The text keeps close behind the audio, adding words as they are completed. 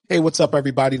Hey, what's up,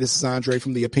 everybody? This is Andre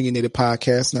from the Opinionated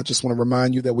Podcast, and I just want to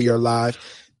remind you that we are live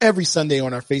every Sunday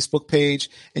on our Facebook page,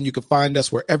 and you can find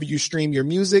us wherever you stream your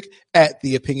music at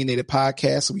the Opinionated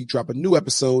Podcast. We drop a new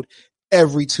episode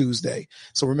every Tuesday.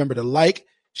 So remember to like,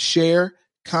 share,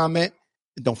 comment,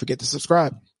 and don't forget to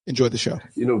subscribe. Enjoy the show.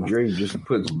 You know, Dre just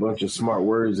puts a bunch of smart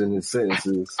words in his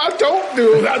sentences. I don't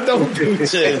do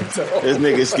This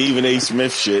nigga Stephen A.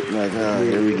 Smith shit. Like,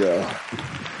 here we go.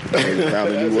 He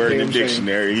found a new word in the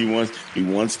dictionary. He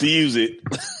wants to use it.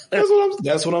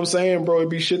 That's what I'm saying, bro. It'd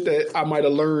be shit that I might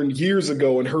have learned years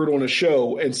ago and heard on a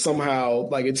show, and somehow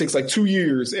like it takes like 2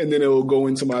 years, and then it'll go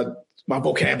into my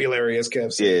vocabulary, as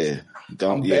Kev said. Yeah,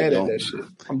 I'm bad at that shit.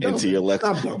 I'm into your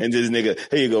lexicon. And this nigga,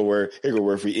 here you go word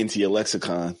for into your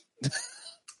lexicon.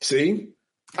 See,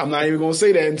 I'm not even gonna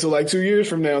say that until like 2 years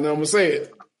from now. Now I'm gonna say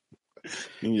it.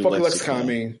 Fuck lexicon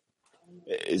mean.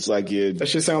 It's like that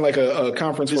shit sound like a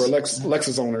conference for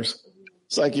Lexus owners.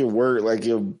 It's like your word, like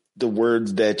the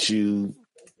words that you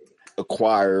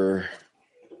acquire,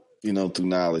 you know, through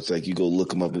knowledge. Like you go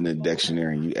look them up in the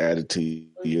dictionary and you add it to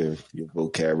your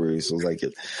vocabulary. So it's like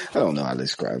I don't know how to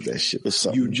describe that shit.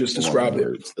 But you just described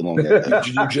it.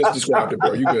 You just described it,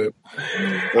 bro. You good?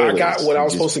 I got what I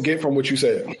was supposed to get from what you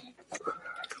said.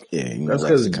 Yeah, that's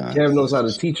because Kev knows how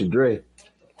to teach a Dre.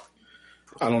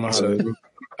 I don't know how to.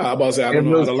 I about to say I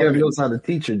don't know how to learn. Kev knows how to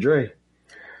teach a Dre.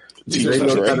 Dre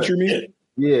knows how to teach me.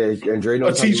 Yeah, and Dre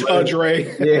knows how to teach Dre.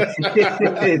 Yeah, he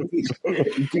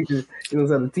knows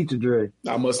how to teach a Dre.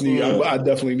 I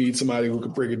definitely need somebody who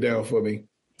can break it down for me.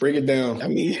 Break it down. I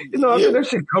mean, I think that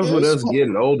shit comes with us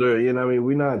getting older. You know, what I mean,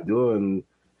 we're not doing.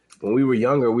 When we were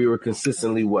younger, we were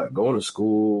consistently going to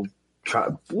school.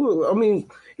 Even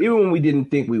when we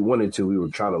didn't think we wanted to, we were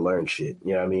trying to learn shit.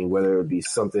 You know what I mean? Whether it be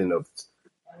something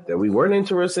that we weren't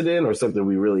interested in or something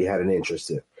we really had an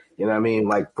interest in. You know what I mean?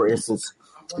 Like, for instance,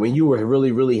 when you were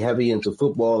really, really heavy into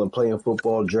football and playing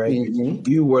football, Dre,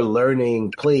 you were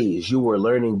learning plays. You were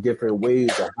learning different ways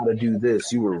of how to do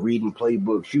this. You were reading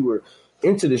playbooks. You were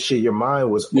into the shit. Your mind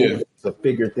was open to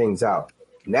figure things out.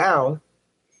 Now,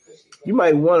 you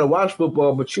might want to watch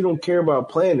football, but you don't care about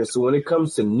playing it. So when it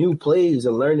comes to new plays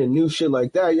and learning new shit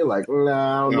like that, you're like,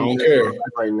 nah, I don't care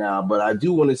right now. But I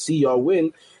do want to see y'all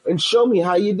win and show me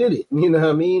how you did it. You know what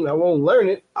I mean? I won't learn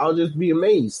it. I'll just be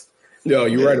amazed. Yo,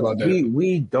 you're right about that.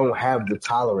 We don't have the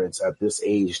tolerance at this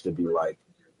age to be like,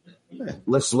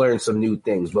 let's learn some new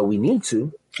things, but we need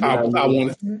to.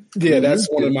 That's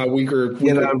one of my weaker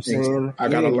you know what I'm saying? I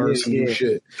gotta learn some new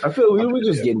shit. I feel we were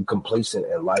just getting complacent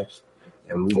in life,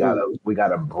 and we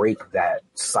gotta break that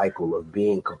cycle of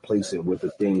being complacent with the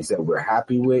things that we're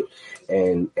happy with,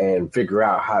 and figure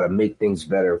out how to make things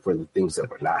better for the things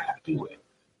that we're not happy with.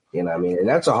 You know what I mean? And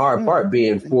that's a hard part,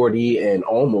 being 40 and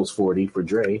almost 40 for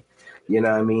Dre. You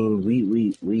know what I mean?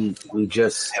 We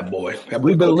just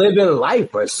we've been living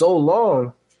life for so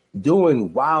long,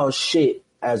 doing wild shit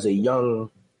as a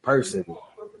young person,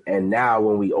 and now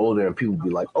when we older and people be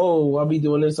like, "Oh, I'll be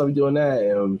doing this, I'll be doing that,"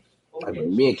 and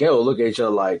me and Kel will look at each other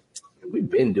like, "We've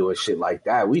been doing shit like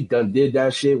that. We did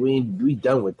that shit. We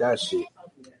done with that shit."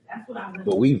 But I'm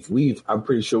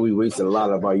pretty sure we wasted a lot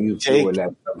of our youth doing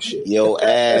that dumb shit. Yo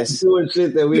ass doing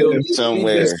shit that we don't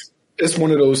somewhere. It's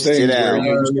one of those things where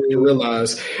you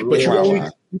realize, but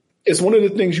it's one of the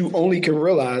things you only can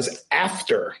realize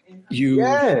after you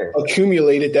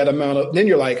accumulated that amount of, then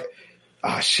you're like,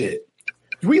 shit.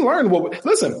 We've learned what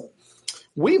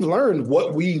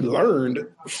we learned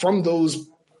from those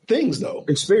things though.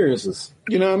 Experiences.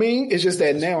 You know what I mean? It's just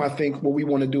that now I think what we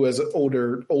want to do as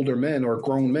older men or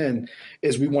grown men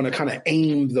is we want to kind of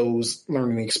aim those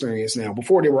learning experience now.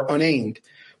 Before they were unaimed.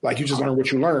 Like you just learn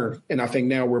what you learn. And I think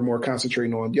now we're more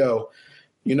concentrating on, you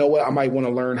know what? I might want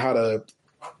to learn how to,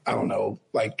 I don't know,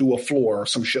 like do a floor or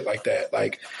some shit like that.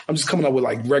 Like I'm just coming up with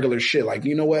like regular shit. Like,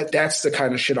 you know what? That's the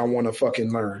kind of shit I want to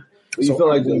fucking learn. You feel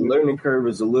like the learning curve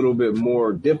is a little bit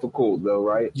more difficult though,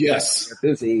 right? Yes. At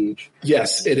this age.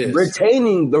 Yes, it is.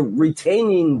 Retaining the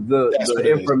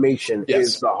information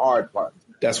is the hard part.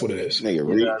 That's what it is.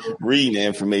 Nigga, reading the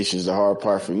information is the hard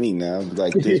part for me now.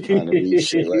 Like this trying to read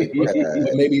shit like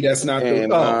that. Maybe that's not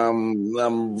and,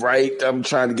 I'm right. I'm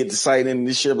trying to get the sight in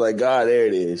this shit. Like, God, there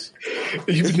it is.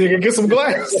 You nigga get some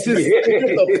glasses.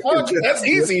 That's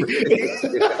easy.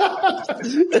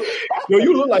 Yo,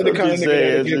 you look like the kind of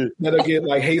nigga that'll get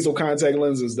like Hazel contact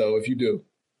lenses though, if you do.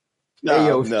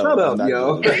 No, shut up,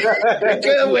 yo.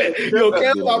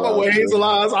 Can't pop up with hazel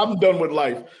eyes. I'm done with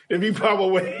life. If he pop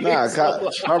up with my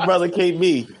brother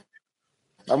KB.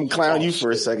 I'm clowning you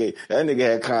for a second. That nigga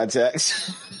had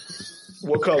contacts.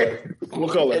 What color?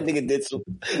 That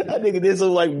nigga did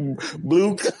some like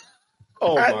blue.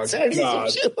 Oh my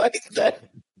God! Shit like that.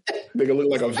 Nigga look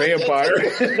like a vampire.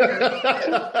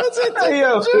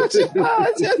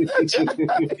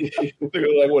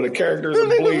 Nigga like one of the characters in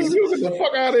Bleed. Get the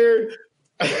fuck out of here.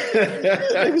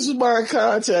 Niggas was buying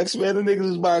contacts, man. The niggas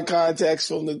was buying contacts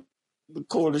from the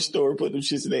corner store, putting them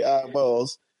shits in their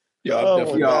eyeballs. Yo,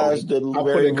 my gosh, the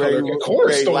very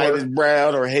light is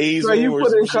brown or hazel. So you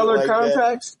put in color like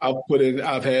contacts?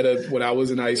 When I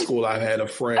was in high school, I had a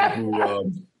friend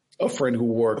who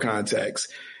wore contacts,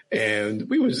 and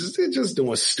we was just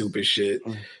doing stupid shit.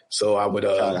 So I would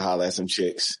trying to holler at some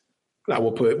chicks. I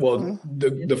would put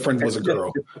the friend was a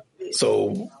girl,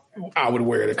 so I would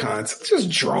wear the contacts, just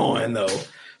drawing though.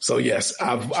 So yes,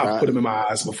 I've put them in my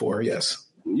eyes before. Yes.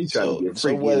 You so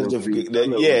what is the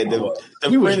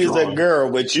friend is a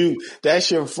girl, but that's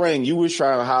your friend. You was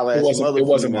trying to holler at some other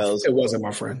females. It wasn't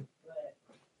my friend.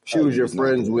 She was your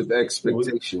friend with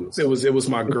expectations. It was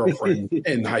my girlfriend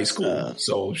in high school.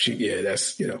 So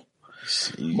that's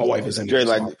my wife is in there.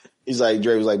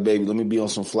 Dre was like, baby, let me be on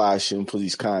some fly shit and put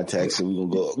these contacts and we're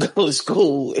gonna go to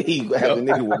school. And he have a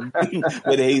nigga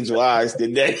with hazel eyes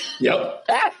today. Yep.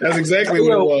 That's exactly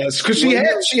what it was. Cause she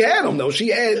had them though. She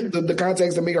had the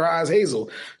contacts that make her eyes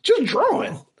hazel. Just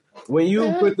drawing. When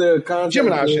you put the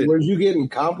contacts in, were you getting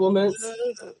compliments?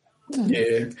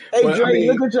 Yeah. Hey, Dre,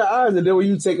 look at your eyes. And then when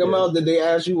you take them out, did they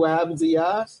ask you what happened to your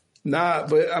eyes? Nah,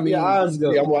 but I mean, I'm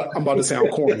about to sound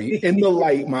corny. In the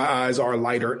light, my eyes are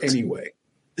lighter anyway.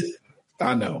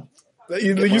 I know.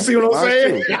 You see what I'm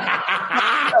saying?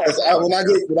 When I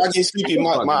get sleepy,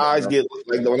 my eyes get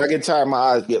like when I get tired, my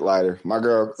eyes get lighter. My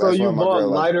girl. So you bought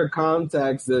lighter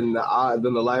contacts than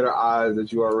the lighter eyes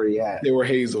that you already had. They were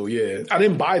hazel. Yeah, I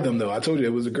didn't buy them though. I told you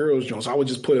it was a girl's joint, so I would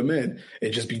just put them in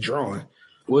and just be drawing.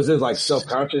 Was it like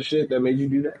subconscious shit that made you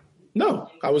do that?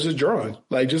 No, I was just drawing,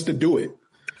 like just to do it,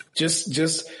 just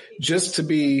to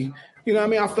be. You know what I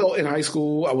mean? I felt in high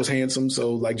school I was handsome,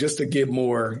 so like just to get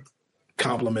more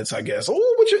compliments, I guess.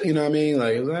 Oh, you know what I mean?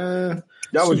 Like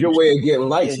that was your way of getting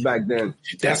likes back then.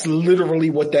 That's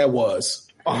literally what that was.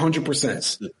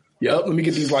 100%. Yep. Let me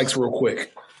get these likes real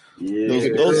quick. Yeah.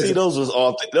 Those was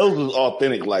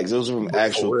authentic likes. Those were from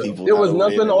actual people. There was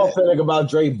nothing authentic about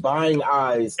Dre buying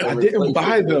eyes. I didn't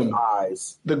buy them.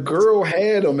 Eyes. The girl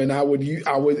had them, and I would, you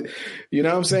know what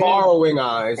I'm saying? Borrowing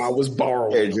eyes. I was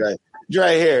borrowing.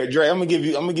 Dre, I'm gonna give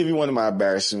you one of my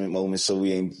embarrassment moments, so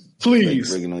we ain't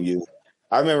bringing on you.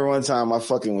 I remember one time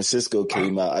when Cisco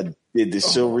came out, I did the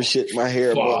silver shit in my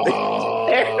hair.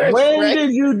 When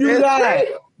did you do that?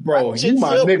 Bro, you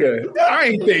my nigga. I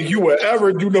ain't think you would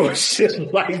ever do no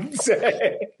shit like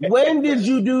that. When did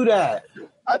you do that?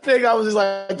 I think I was just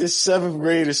like the 7th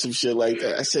grade or some shit like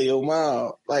that. I said, yo,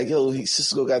 mom, like,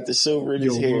 Cisco got the silver in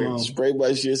his hair. Mom. Spray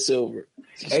my shit silver.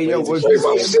 Hey, yo, was you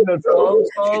singing a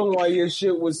song while your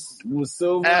shit was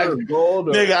silver or gold?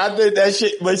 Nigga, I did that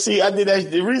shit. But see, I did that.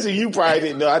 The reason you probably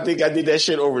didn't know, I think I did that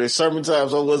shit over the sermon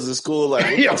times. I was in school.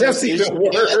 Like, yo, that's even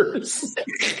worse.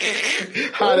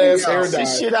 Hot ass hair dye.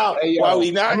 Shit out while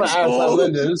we not in school.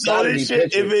 This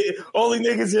shit, only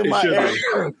niggas in my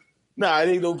area. Nah, it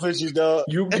ain't no pictures, dog.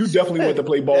 You definitely went to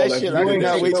play ball. That shit, I did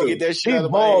not wait to get that shit out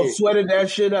of my head. Sweated that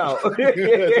shit out.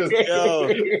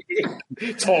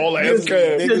 Tall ass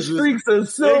cat. The streaks of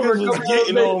silver was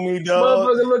getting on me, dog.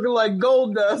 Motherfucker looking like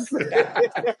gold dust.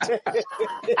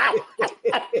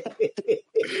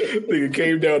 Nigga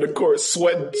came down the court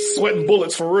sweating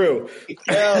bullets for real.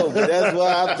 Yo, but that's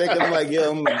why I'm thinking like,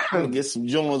 yo, I'm gonna get some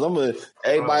Jones.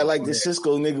 Everybody like the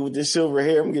Cisco nigga with the silver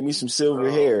hair. I'm gonna give me some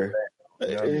silver hair.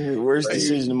 Worst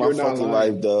decision in my fucking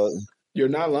life, dog. You're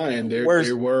not lying. There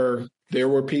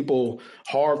were people,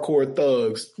 hardcore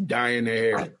thugs, dyeing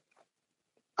their hair.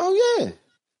 Oh yeah,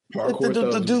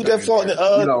 the dude that fought in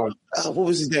what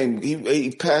was his name? He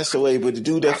passed away, but the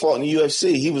dude that fought in the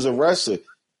UFC, he was a wrestler.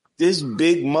 This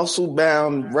big muscle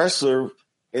bound wrestler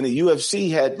in the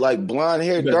UFC had like blonde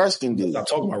hair, dark skinned dude. I'm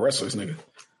talking about wrestlers, nigga.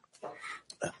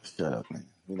 Shut up, man.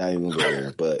 We're not even going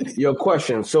there, but your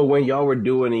question. So when y'all were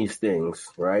doing these things,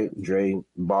 right? Dre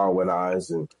borrowing eyes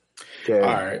and Kev, all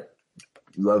right,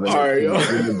 loving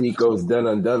the Deco's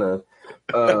done.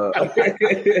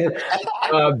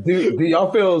 Do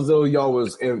y'all feel as though y'all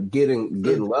was getting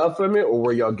love from it, or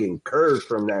were y'all getting curves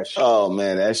from that shit? Oh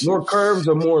man, that shit. More curves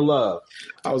or more love?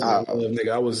 I was love,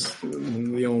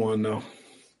 nigga. You don't want to know.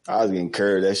 I was getting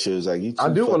curved. That shit was like you. I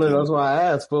do want to know. That's why I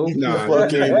asked, fool. Nah,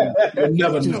 you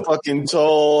never know. Fucking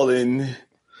tall and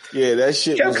yeah, that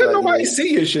shit. Yeah, couldn't nobody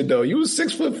see your shit though. You was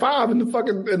 6'5" in the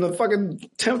fucking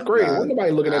 10th grade. Wasn't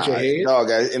nobody looking at your head. No,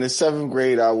 guys. In the 7th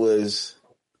grade, I was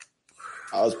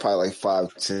probably like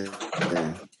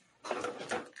 5'10".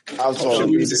 I was taller.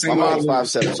 My mom's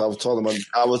 5'7", so I was taller than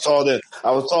I was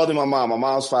taller than my mom. My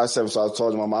mom's 5'7", so I was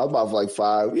taller than my mom. I was about like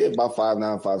about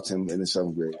 5'9", 5'10" in the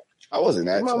 7th grade. I wasn't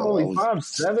that tall. My mom only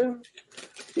 5'7".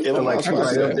 Yeah, my mom's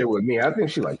right up there with me. I think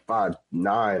she like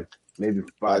 5'9", maybe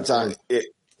 5'10".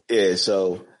 Yeah,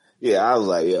 so yeah, I was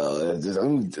like, yo,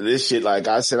 this shit. Like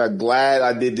I said, I'm glad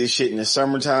I did this shit in the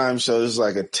summertime. So it's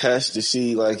like a test to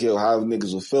see, like, yo, how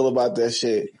niggas would feel about that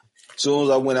shit. As soon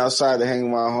as I went outside to hang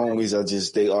with my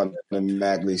homies, they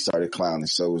automatically started clowning.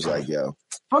 So it was like, yo,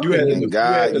 you had to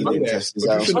God, you didn't test this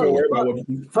out. should have been worried about what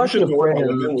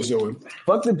Ben was doing.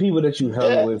 Fuck the people that you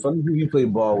hung with. Fuck the people you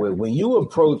played ball with. When you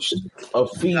approached a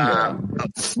female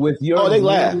with your they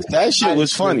laughed. That shit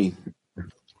was funny.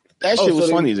 That shit was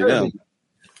funny to them.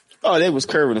 Oh, they was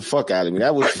curving the fuck out of me.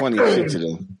 That was funny shit to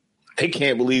them. They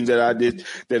can't believe that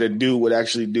that a dude would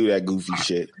actually do that goofy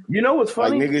shit. You know what's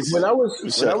funny? Like, niggas, when I was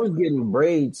getting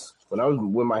braids,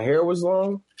 when my hair was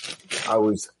long,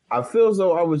 I feel as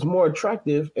though I was more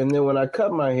attractive, and then when I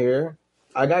cut my hair,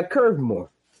 I got curved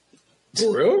more.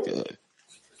 For real?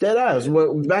 Dead ass.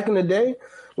 Back in the day,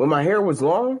 when my hair was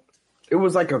long, it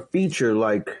was like a feature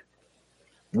like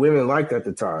women liked at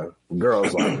the time.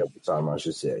 Girls liked at the time, I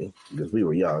should say, because we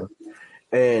were young.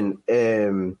 And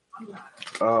it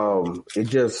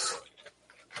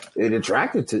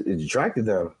attracted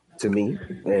them to me.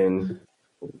 And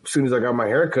as soon as I got my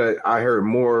hair cut, I heard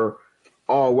more,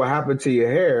 "Oh, what happened to your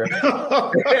hair?"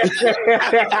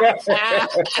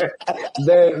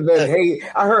 then hey,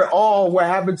 I heard, "Oh, what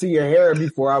happened to your hair?"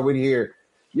 before I would hear,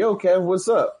 "Yo, Kev, what's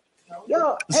up?"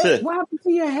 "Yo, hey, what happened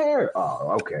to your hair?"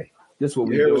 Oh, okay. This is what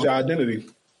we do. Hair was your identity.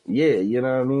 Yeah, you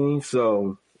know what I mean?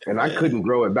 So, and I couldn't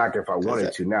grow it back if I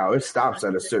wanted to. Now it stops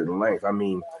at a certain length. I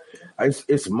mean,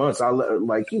 it's months.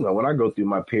 When I go through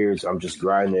my periods, I'm just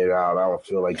grinding it out. I don't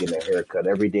feel like getting a haircut.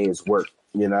 Every day is work.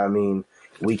 You know what I mean?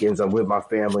 Weekends, I'm with my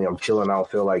family. I'm chilling. I don't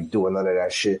feel like doing none of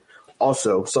that shit.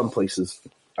 Also, some places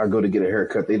I go to get a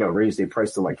haircut, they don't raise their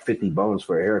price to like 50 bones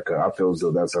for a haircut. I feel as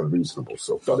though that's unreasonable.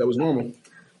 So thought that was normal.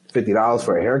 $50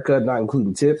 for a haircut, not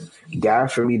including tip.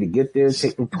 Gas for me to get there.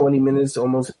 Take me 20 minutes,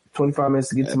 almost 25 minutes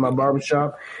to get to my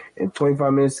barbershop, and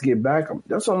 25 minutes to get back.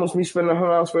 That's almost me spending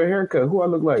 $100 for a haircut. Who I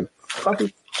look like?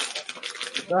 Puppy?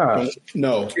 Nah.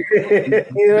 No. You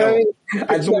know what I mean?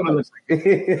 I don't look like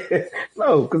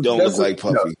no, because don't look like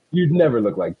Puffy. No, you'd never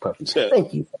look like Puffy.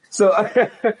 Thank you. So,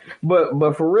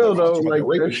 but for real though, like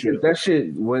that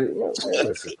shit.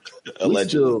 Listen,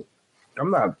 allegedly. I'm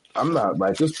not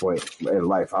like this point in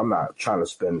life. I'm not trying to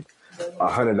spend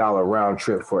 $100 round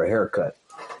trip for a haircut.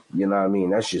 You know what I mean?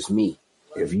 That's just me.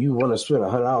 If you want to spend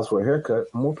 $100 for a haircut,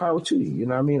 more power to you. You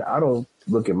know what I mean? I don't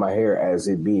look at my hair as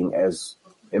it being as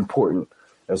important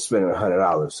as spending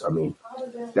 $100. I mean,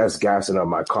 that's gassing up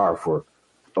my car for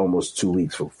almost 2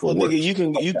 weeks for work.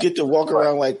 Nigga, you get to walk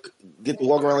around like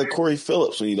Corey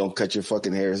Phillips when you don't cut your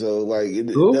fucking hair. So like it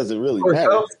doesn't really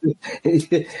matter.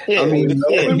 I mean,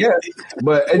 yes,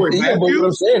 but what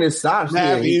I'm saying is stops.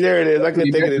 Matthew, there it is. I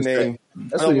couldn't think of the name.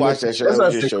 I don't watch that show.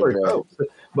 That's just show.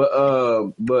 But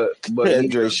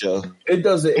Andre show. It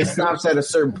doesn't. It stops at a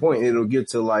certain point. It'll get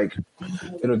to like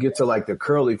the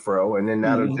curly fro, and then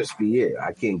that'll just be it.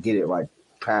 I can't get it like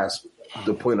past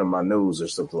the point of my nose or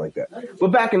something like that.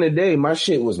 But back in the day, my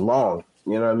shit was long.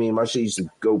 You know what I mean? My shit used to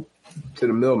go to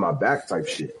the middle of my back type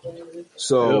shit.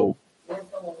 So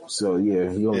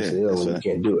yeah, you only say when you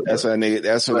can't do it. That's when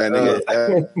that's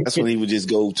when he would just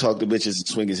go talk to bitches and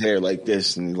swing his hair like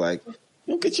this, and he's like,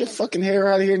 "You get your fucking hair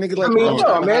out of here, nigga!" Like, I mean,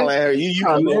 no, man.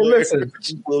 Listen,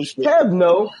 Kev,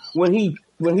 no, when he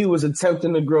was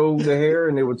attempting to grow the hair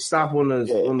and it would stop on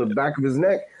the back of his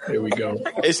neck. Here we go.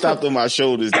 It stopped on my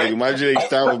shoulders, nigga. My shit ain't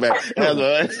stopping back.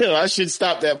 I should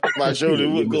stop that on my shoulder. It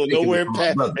would go nowhere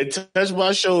past and touch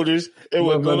my shoulders. It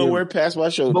would go nowhere past my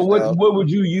shoulders. But what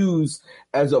would you use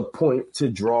as a point to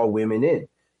draw women in?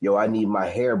 Yo, I need my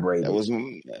hair braided. That was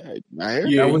my hair.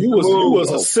 Yeah, you was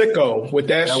a sicko with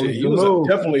that shit. You was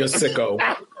definitely a sicko.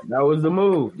 That was the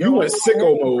move. You went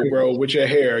sicko mode, bro, with your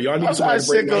hair. Y'all need somebody to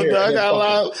braid my hair. I got a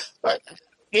lot.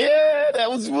 Yeah,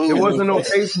 that was moving. It wasn't no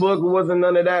Facebook. It wasn't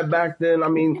none of that back then. I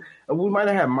mean, we might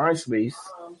have had MySpace.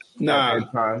 Nah, it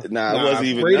wasn't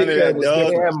even none of that.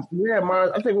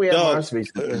 I think we had MySpace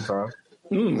at that time.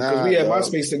 Because we had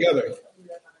MySpace together.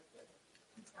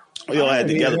 We all had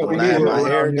together, but I had my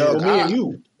hair. Me and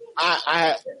you.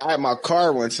 I had my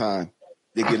car one time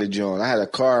to get a joint. I had a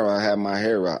car when I had my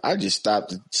hair out. I just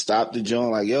stopped the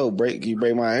joint like, yo, can you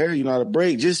braid my hair? You know how to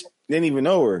braid? Just didn't even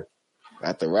know her.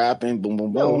 Got the rapping, boom,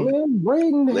 boom, boom.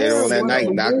 Man, later on that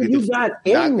night, knocked it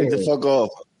the fuck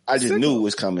off. I just knew it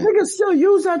was coming. Niggas still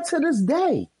use that to this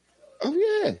day.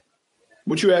 Oh, yeah.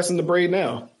 What you asking to braid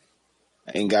now?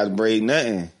 I ain't got to braid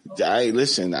nothing.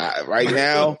 Listen. Right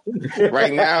now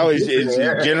is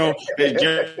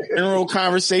general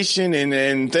conversation, and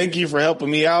then thank you for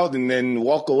helping me out, and then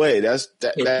walk away. That's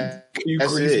you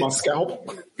that's grease it. my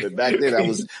scalp. But back then,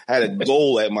 I had a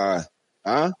goal at my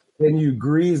Can you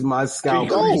grease my scalp?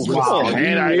 Wow,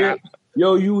 man,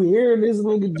 you hear this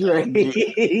nigga Dre?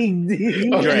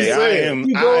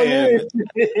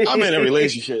 I'm in a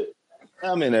relationship.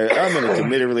 I'm in a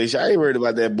committed relationship. I ain't worried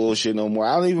about that bullshit no more.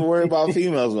 I don't even worry about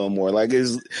females no more. Like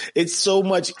it's so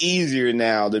much easier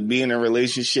now to be in a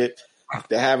relationship,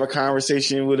 to have a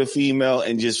conversation with a female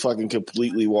and just fucking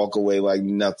completely walk away like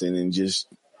nothing, and just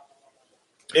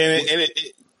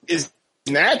it's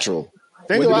natural.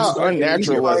 Think about how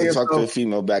unnatural it was to talk to a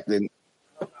female back then.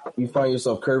 You find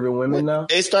yourself curving women now?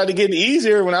 It started getting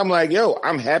easier when I'm like, yo,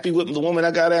 I'm happy with the woman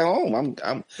I got at home.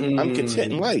 I'm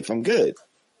content in life. I'm good.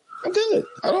 I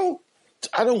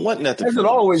don't want nothing. Has it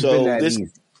always been that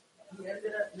easy?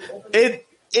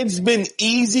 It's been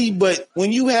easy, but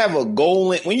when you have a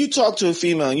goal, when you talk to a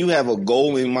female and you have a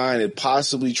goal in mind and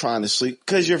possibly trying to sleep,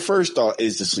 because your first thought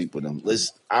is to sleep with them.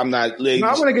 I want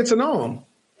to get to know them.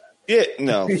 Yeah,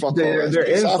 no, fuck they're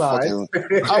inside.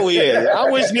 Oh yeah, I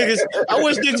wish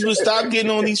niggas would stop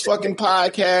getting on these fucking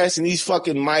podcasts and these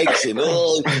fucking mics and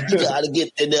you gotta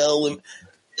get to know him.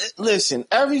 Listen,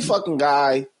 every fucking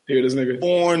guy. Here, this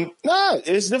nigga.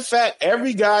 It's the fact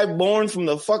every guy born from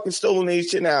the fucking Stolen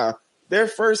Age to now, their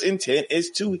first intent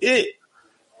is to hit.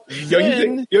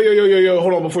 Yo,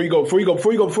 hold on, before you go.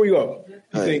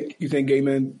 You think gay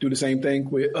men do the same thing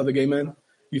with other gay men?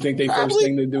 You think they first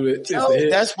thing to do is to hit?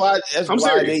 That's why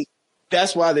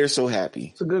they're so happy.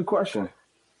 It's a good question.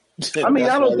 I mean,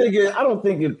 I don't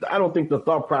think the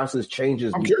thought process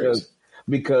changes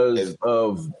because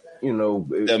of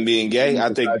them being gay.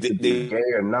 I think they gay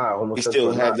or not, they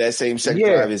still have that same sex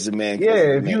drive as a man.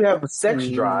 Yeah, if you have a sex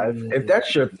drive, if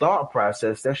that's your thought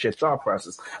process, that's your thought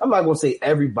process. I'm not gonna say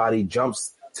everybody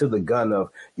jumps to the gun of,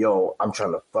 yo, I'm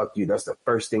trying to fuck you. That's the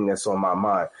first thing that's on my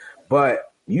mind. But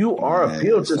you are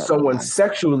appealed to someone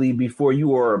sexually before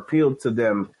you are appealed to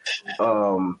them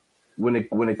when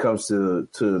it comes to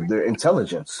their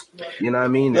intelligence. You know what I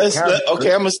mean? You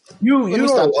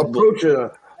don't approach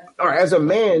as a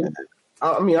man.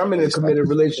 I mean, I'm in a committed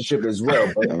relationship as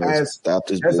well, but as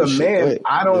a man,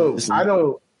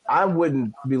 I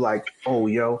wouldn't be like, oh,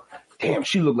 yo, damn,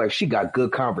 she look like she got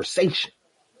good conversation.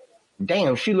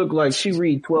 Damn, she look like she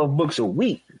read 12 books a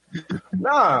week.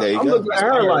 Nah, I'm looking at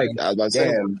her like,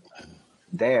 damn,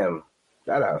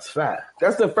 that ass fat.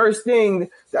 That's the first thing.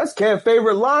 That's Kev's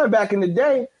favorite line back in the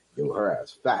day. Yo, her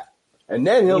ass fat. And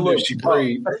then he'll look she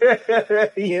brave.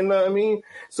 You know what I mean?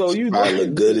 So you probably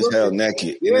look good as hell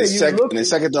naked. Yeah, in the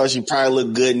second thought, she probably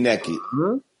look good naked.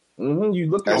 Mm-hmm. Mm-hmm.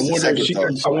 You look. I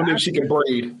wonder if she can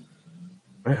braid.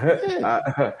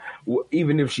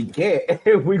 Even if she can't,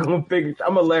 we're gonna figure.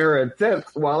 I'm gonna let her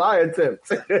attempt while I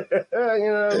attempt. You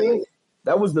know what I mean?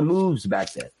 That was the moves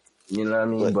back then. You know what I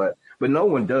mean? But no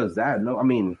one does that. No, I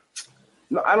mean,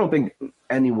 no, I don't think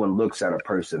anyone looks at a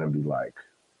person and be like,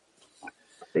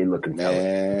 they look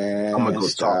intelligent. I'm gonna go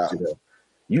talk to them.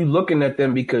 You looking at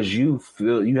them because you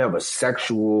feel you have a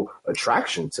sexual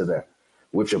attraction to them,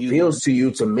 which appeals to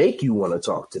you to make you want to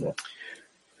talk to them.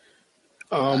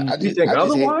 You think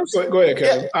otherwise? Go ahead,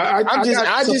 Kevin. I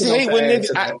just hate when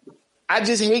niggas. I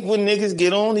just hate when niggas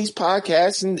get on these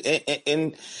podcasts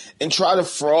and try to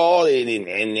fraud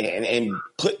and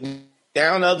put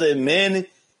down other men,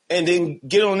 and then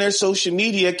get on their social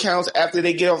media accounts after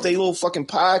they get off their little fucking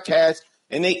podcast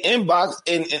and they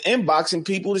inboxing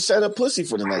people to set up pussy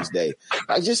for the next day.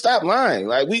 Like, just stop lying.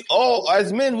 Like, we all,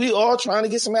 as men, we all trying to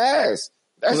get some ass.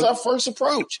 That's our first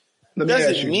approach.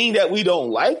 Doesn't mean that we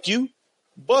don't like you.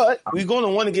 But we're going to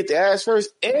want to get the ass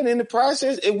first. And in the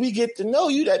process, if we get to know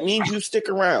you, that means you stick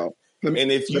around. And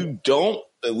if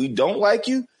we don't like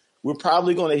you, we're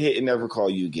probably going to hit and never call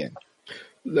you again.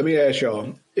 Let me ask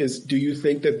y'all, do you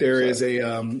think that there is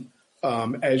a,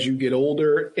 as you get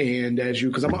older and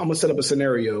because I'm going to set up a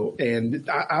scenario, and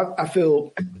I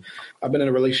feel I've been in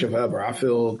a relationship forever. I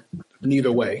feel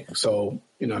neither way. So,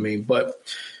 you know what I mean? But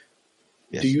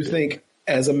do you think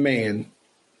as a man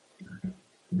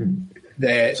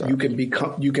that you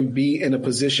can be in a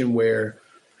position where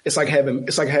it's like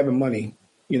having money,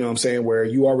 you know what I'm saying, where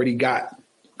you already got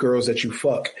girls that you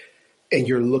fuck and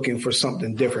you're looking for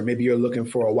something different. Maybe you're looking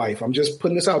for a wife. I'm just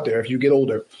putting this out there. If you get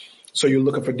older, so you're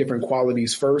looking for different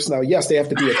qualities first. Now, yes, they have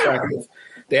to be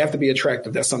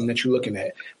attractive. That's something that you're looking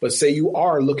at. But say you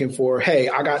are looking for, hey,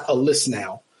 I got a list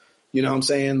now. You know what I'm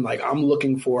saying? Like, I'm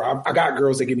looking for, I got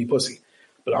girls that give me pussy.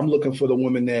 but I'm looking for the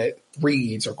woman that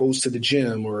reads or goes to the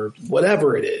gym or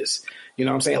whatever it is. You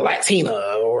know what I'm saying? Latina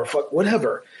or fuck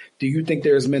whatever. Do you think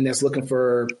there's men that's looking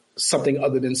for something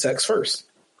other than sex first?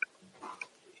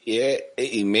 Yeah,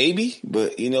 maybe,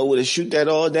 but you know what? To shoot that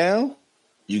all down,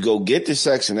 you go get the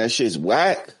sex and that shit's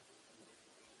whack.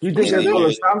 You think that's going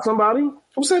to stop somebody?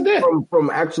 Who said that? From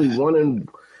actually wanting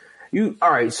you? All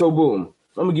right, so boom.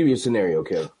 I'm gonna give you a scenario,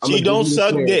 okay? She don't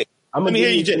suck dick. Let me hear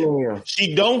you, Jay.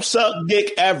 She don't suck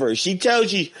dick ever. She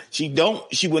tells you she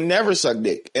will never suck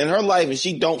dick in her life, and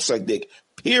she don't suck dick.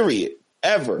 Period.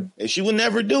 Ever, and she will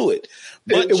never do it.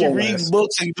 But she reads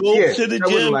books and goes to the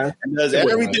gym and does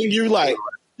everything you like.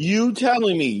 You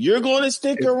telling me you're going to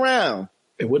stick around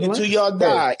until y'all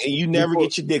die, and you never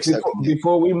get your dick sucked?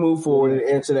 Before we move forward and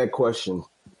answer that question,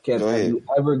 Kev, have you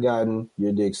ever gotten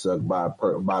your dick sucked by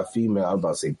a female? I was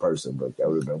about to say person, but that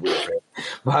would have been weird.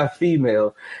 By a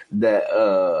female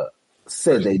that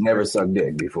said they never sucked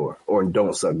dick before or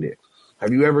don't suck dick.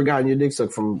 Have you ever gotten your dick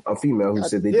sucked from a female who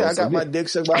said they don't suck dick? Yeah, I got my dick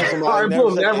sucked by somebody. All right,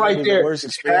 boom, that right there. The worst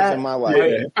experience in my life.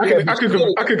 Yeah.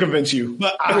 I could convince you.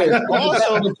 But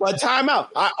time out.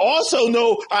 I also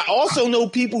know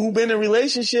people who've been in a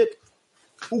relationship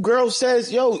who girl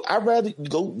says, yo, I'd rather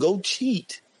go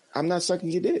cheat. I'm not sucking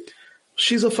your dick.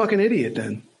 She's a fucking idiot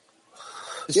then.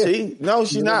 See? No,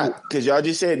 she's not. Because y'all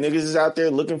just said niggas is out there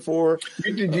looking for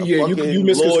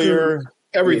you lawyer.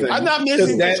 Everything. I'm not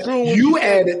missing that. You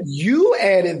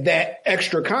added that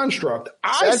extra construct.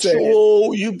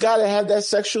 You got to have that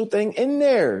sexual thing in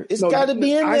there. It's got to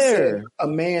be in there. Said a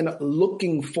man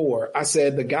looking for. I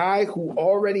said the guy who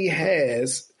already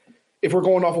has. If we're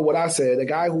going off of what I said, the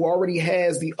guy who already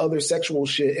has the other sexual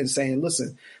shit and saying,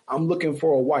 "Listen, I'm looking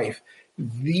for a wife.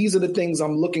 These are the things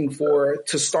I'm looking for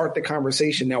to start the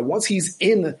conversation." Now, once he's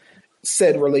in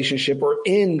said relationship or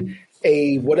in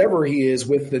a whatever he is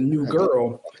with the new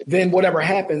girl, then whatever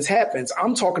happens.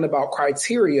 I'm talking about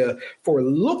criteria for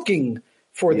looking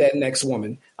for that next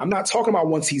woman. I'm not talking about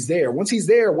once he's there. Once he's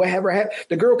there, whatever happens,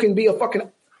 the girl can be a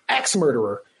fucking axe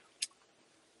murderer.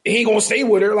 He ain't gonna stay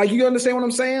with her. Like, you understand what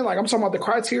I'm saying? Like, I'm talking about the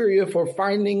criteria for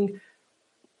finding.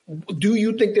 Do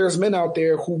you think there's men out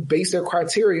there who base their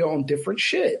criteria on different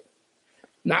shit?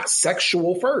 Not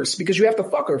sexual first, because you have to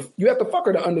fuck her. You have to fuck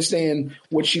her to understand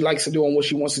what she likes to do and what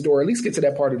she wants to do, or at least get to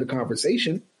that part of the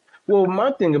conversation. Well,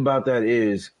 my thing about that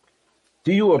is,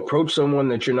 do you approach someone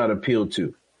that you're not appealed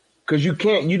to? Because you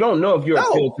don't know if you're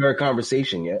appealed to her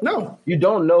conversation yet. No. You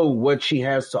don't know what she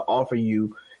has to offer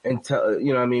you, and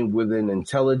you know what I mean, within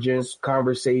intelligence,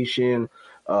 conversation,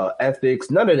 ethics,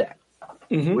 none of that.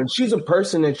 Mm-hmm. When she's a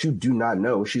person that you do not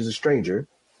know, she's a stranger.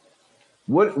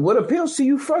 What appeals to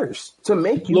you first to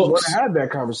make you want to have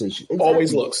that conversation? Exactly.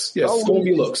 Always looks. Yes, it's going to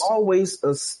be looks.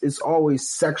 It's always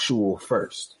sexual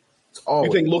first. You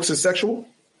think looks is sexual?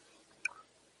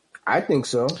 I think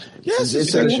so. Yes,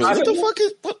 it's sexual. What the fuck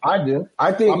is? I do.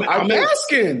 I think. I'm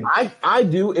asking. I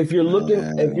do. If you're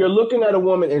looking at a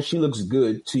woman and she looks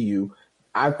good to you,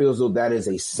 I feel as though that is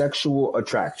a sexual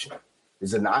attraction.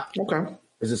 Is it not? Okay.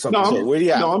 Is it something?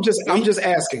 I'm just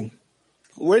asking.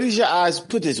 Where does your eyes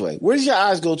put this way? Where does your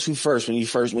eyes go to first when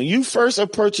you first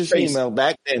approach a female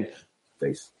back then?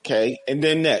 Face. Okay, and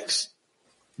then next,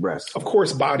 breast. Of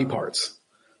course, body parts.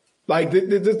 Like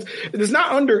it's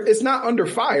not under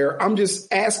fire. I'm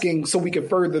just asking so we can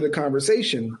further the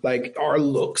conversation. Like, are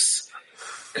looks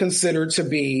considered to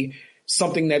be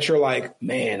something that you're like,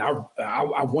 man,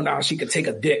 I wonder how she could take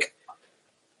a dick.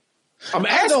 I'm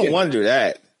asking. I don't wonder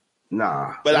that.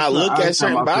 Nah, but I look at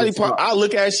certain body parts. I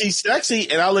look at she's sexy,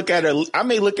 and I look at her. I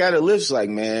may look at her lips like,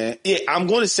 man. Yeah, I'm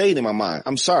going to say it in my mind.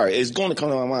 I'm sorry, it's going to come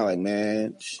to my mind like,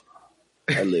 man,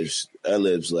 her lips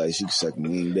like she can suck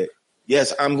me dick.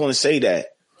 Yes, I'm going to say that.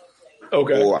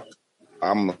 Okay. Or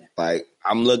I'm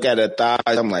looking at her thighs.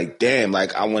 I'm like, damn,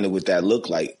 like I wonder what that look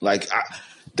like.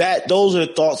 Those are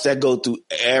thoughts that go through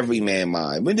every man's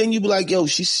mind. But then you be like, yo,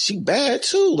 she bad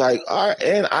too. Like, all right,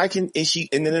 and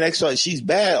then the next thought, she's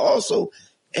bad also,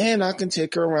 and I can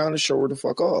take her around and show her the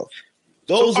fuck off.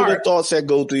 Those are the thoughts that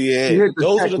go through your head.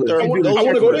 Those are the third. I want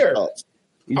to go there.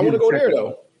 I want to go there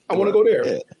though. I want to go there.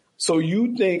 Yeah. So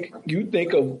you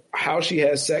think of how she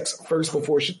has sex first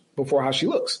before how she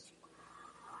looks.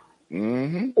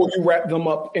 Mm-hmm. Or you wrap them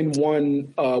up in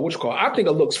one, I think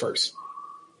of looks first.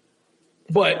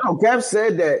 But Kev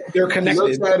said that they're connected.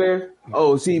 Looks at her.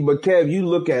 Oh, see, but Kev, you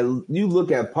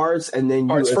look at parts and then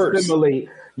you assimilate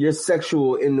your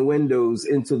sexual innuendos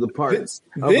into the parts.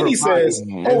 Then he says,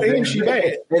 and she's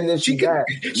bad. And then she can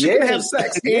have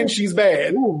sex and she's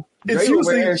bad. Ooh, it's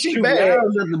usually she's bad. At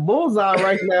the bullseye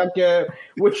right now, Kev.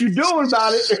 What you doing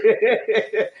about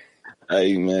it?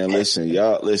 Hey man, listen,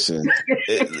 y'all, listen.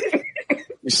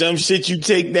 some shit you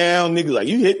take down, nigga, like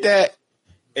you hit that,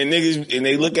 and niggas, and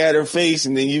they look at her face,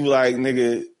 and then you like,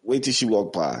 nigga, wait till she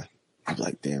walk by. I'm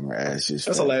like, damn, her ass just.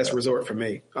 That's a last resort for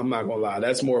me. I'm not gonna lie.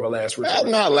 That's more of a last resort. That's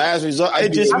not last resort.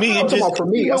 It just me. It just for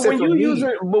me.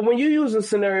 But when you using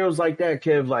scenarios like that,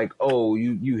 Kev, like, oh,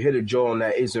 you hit a jaw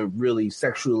that isn't really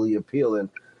sexually appealing.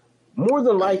 More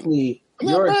than likely,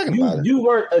 you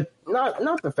weren't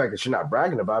not the fact that you're not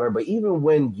bragging about her, but even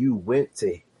when you went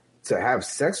to have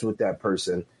sex with that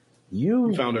person,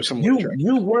 you found her somewhere.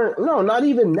 You weren't. No, not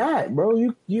even that,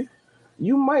 bro.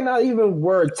 You might not even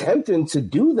were attempting to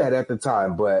do that at the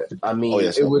time, but I mean,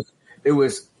 it was.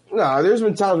 No, there's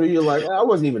been times where you're like, I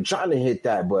wasn't even trying to hit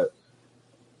that, but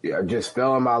yeah, I just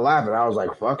fell in my lap, and I was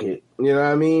like, fuck it. You know what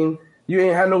I mean? You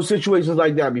ain't had no situations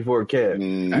like that before, Kev.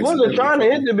 You wasn't trying to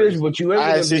hit the bitch, but you.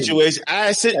 I had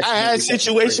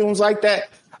situations like that.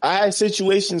 I had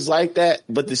situations like that,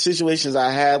 but the situations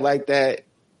I had like that,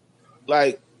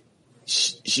 like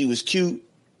she was cute.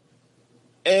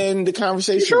 And the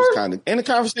conversation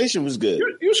was good.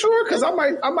 You sure? Because I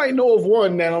might know of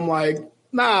one that I'm like,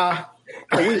 nah.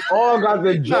 We all got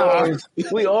the jaws.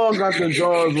 We all got the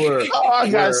jaws where I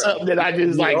got something that I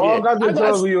just like. All got the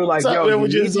jaws where you were like, yo,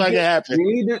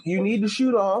 you need to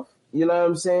shoot off. You know what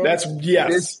I'm saying? That's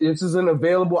yes. This is an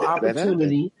available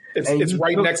opportunity. It's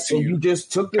right next to you. You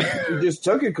just took it. You just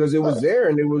took it because it was there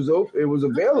and it was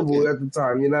available at the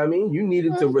time. You know what I mean? You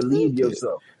needed to relieve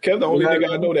yourself. Kev, the only nigga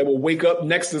I know that will wake up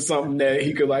next to something that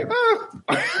he could like,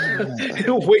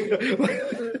 he'll wake up.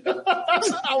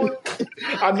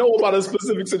 I know about a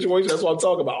specific situation. That's what I'm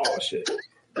talking about. Oh shit.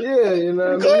 Yeah, you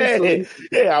know what I mean?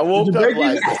 Yeah, I woke up like,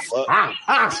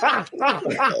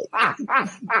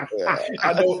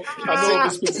 I know the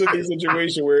specific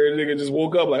situation where a nigga just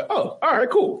woke up like, oh, all right,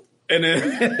 cool. And then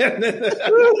and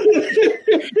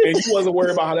you wasn't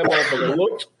worried about how that motherfucker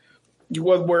looked. You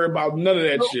wasn't worried about none of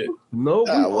that shit. No, we've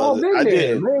all been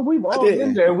there, man. We've all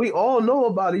been there. We all know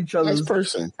about each other's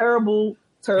terrible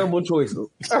choices.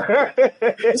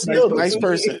 Still nice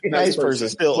person.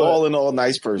 Still all in all,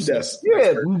 nice person. Yes.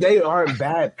 Yeah, they aren't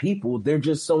bad people. They're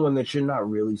just someone that you're not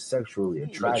really sexually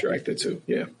attracted to.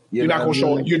 Yeah, you're not gonna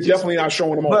show. You're definitely not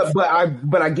showing them off.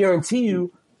 But I guarantee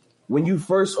you, when you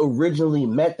first originally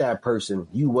met that person,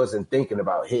 you wasn't thinking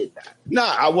about hitting that. Nah,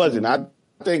 I wasn't. I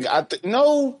think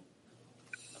no.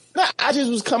 Nah, I just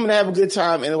was coming to have a good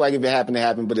time, and like if it happened to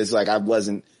happen, but it's like I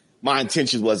wasn't. My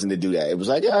intention wasn't to do that. It was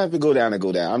like, yeah, if it go down,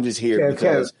 I'm just here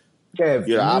because Kev,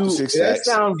 you're the opposite sex. That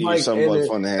sounds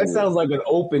like an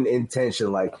open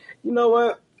intention. Like, you know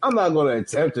what? I'm not going to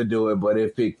attempt to do it, but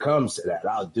if it comes to that,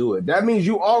 I'll do it. That means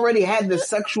you already had the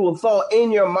sexual thought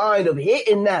in your mind of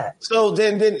hitting that. So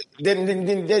then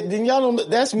y'all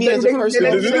don't. That's me as a person.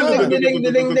 There's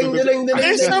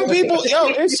some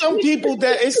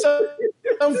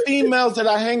females that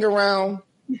I hang around.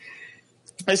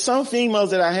 And some females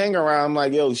that I hang around, I'm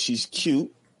like, yo, she's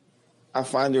cute. I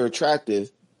find her attractive,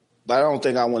 but I don't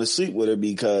think I want to sleep with her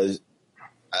because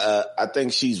I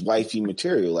think she's wifey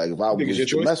material. Like if I was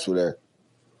to mess with her,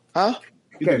 huh?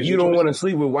 You don't want to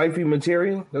sleep with wifey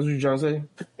material? That's what you're trying to say?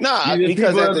 Nah,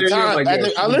 because at the time,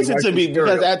 listen to me.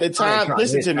 Because at the time,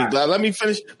 listen to me. But let me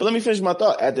finish my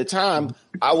thought. At the time,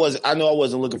 I know I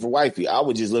wasn't looking for wifey. I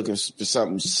was just looking for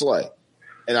something slut.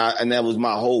 And that was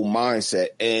my whole mindset.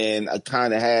 And I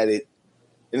kind of had an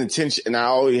intention, and I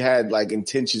already had like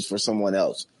intentions for someone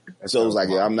else. So it was like,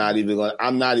 yeah, I'm not even going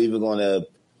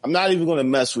to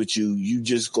mess with you. You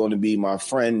just going to be my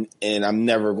friend, and I'm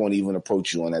never going to even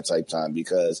approach you on that type of time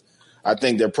because I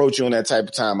think to approach you on that type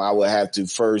of time, I would have to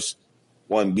first,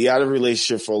 one, be out of a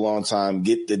relationship for a long time,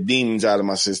 get the demons out of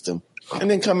my system, and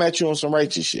then come at you on some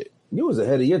righteous shit. You was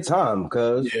ahead of your time,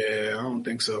 cuz. Yeah, I don't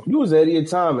think so. You was ahead of your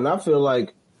time, and I feel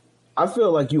like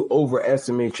you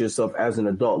overestimate yourself as an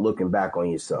adult looking back on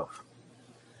yourself.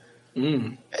 Yeah,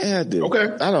 I do.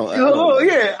 Okay. I don't.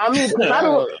 Yeah, I mean,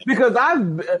 because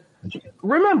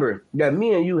remember that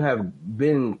me and you have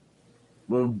been.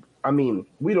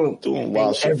 We don't doing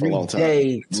wild shit for a long time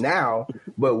day now,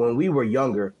 but when we were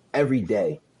younger, every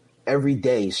day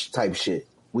type shit,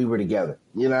 we were together.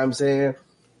 You know what I'm saying?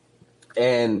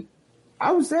 And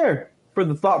I was there for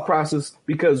the thought process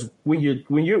because when you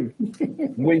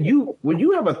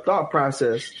have a thought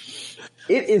process,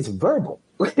 it is verbal.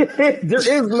 there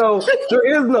is no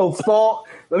thought.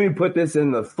 Let me put this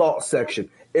in the thought section.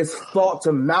 It's thought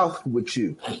to mouth with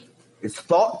you. It's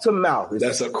thought to mouth.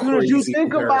 That's a crazy. You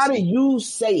think about it, you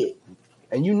say it,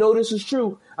 and you know this is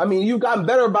true. I mean, you've gotten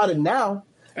better about it now.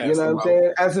 You know what I'm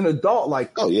saying? As an adult,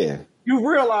 like, oh yeah, you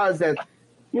realize that.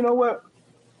 You know what?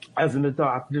 as an adult,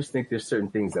 I just think there's certain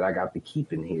things that I got to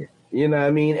keep in here. You know what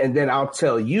I mean? And then I'll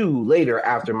tell you later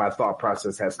after my thought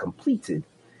process has completed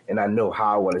and I know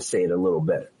how I want to say it a little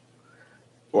better.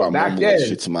 Or I'm back then,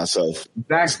 shit to myself.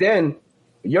 Back then,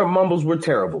 your mumbles were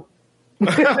terrible.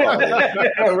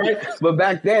 Right? But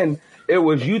back then, it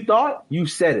was you thought, you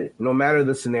said it, no matter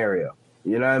the scenario.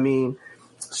 You know what I mean?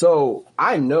 So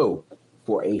I know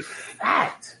for a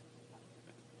fact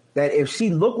that if she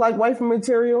looked like wifey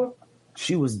material,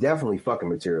 she was definitely fucking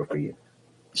material for you.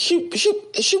 She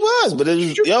was, but it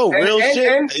was, real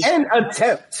shit. And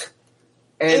attempt.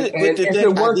 And if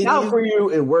it worked out for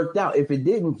you, it worked out. If it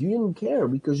didn't, you didn't care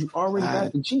because you already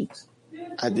got the cheeks.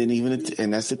 I didn't even,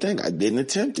 and that's the thing. I didn't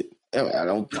attempt it. I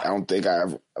don't think I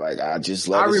ever, I just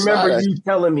let I it remember slide. you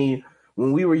telling me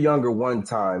when we were younger one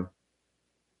time,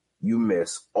 you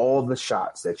miss all the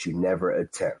shots that you never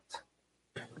attempt.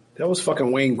 That was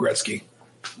fucking Wayne Gretzky.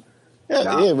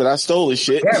 Yeah, but I stole his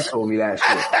shit. Dad told me that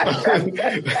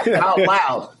shit out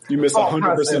loud. You missed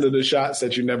 100% of the shots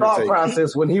that you never take.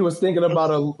 Process when he was thinking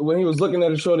about when he was looking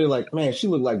at a shorty like, man, she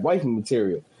looked like wifey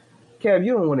material. Kev,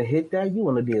 you don't want to hit that. You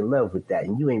want to be in love with that,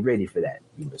 and you ain't ready for that.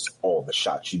 You miss all the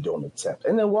shots you don't attempt,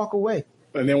 and then walk away.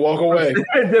 And then walk away.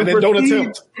 and then don't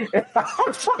attempt.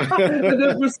 And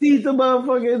then proceed to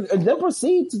motherfucking. And then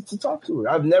proceed to talk to her.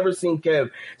 I've never seen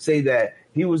Kev say that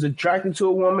he was attracted to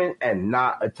a woman and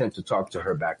not attempt to talk to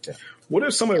her back then. What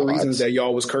are some of the reasons that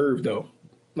y'all was curved though?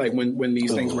 Like when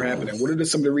these things were happening, what are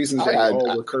some of the reasons that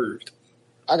y'all were curved?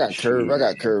 I got curved. I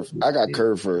got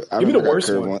curved for. Give me the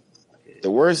worst one. The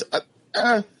worst.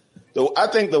 I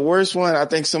think the worst one. I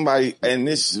think somebody, and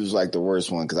this was like the worst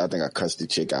one because I think I cussed the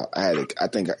chick out. I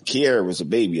think Kiara was a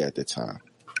baby at the time,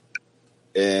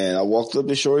 and I walked up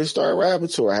to shorty, started rapping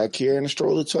to her. I had Kiara in the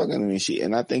stroller talking to me.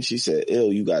 And I think she said,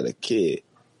 "Ill, you got a kid."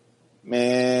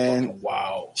 Man,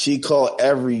 wow. She called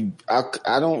I don't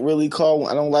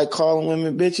like calling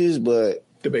women bitches, but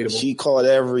debatable. She called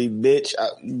every bitch,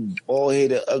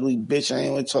 bald-headed, ugly bitch. I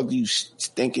ain't want to talk to you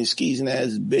stinking skeezing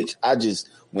ass bitch. I just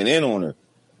went in on her.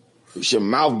 Her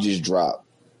mouth just dropped.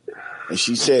 And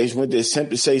she said, she went to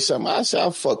attempt to say something. I said,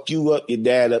 I'll fuck you up, your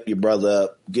dad up, your brother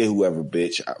up, get whoever,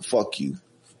 bitch. Fuck you.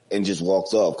 And just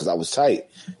walked off because I was tight.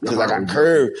 Because I got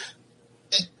curved.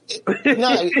 No,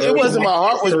 it wasn't my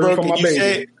heart was broken.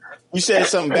 You said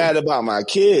something bad about my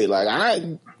kid. Like,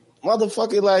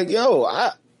 motherfucker, like, yo,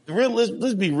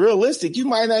 let's be realistic. You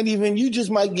might not even, you just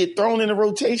might get thrown in a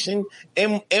rotation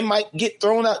and might get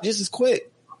thrown out just as quick.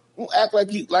 Don't act like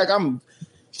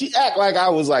she act like I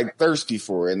was like thirsty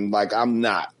for it, and like I'm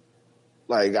not.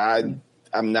 Like I'm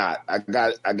not. I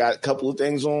got a couple of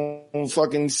things on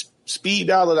fucking speed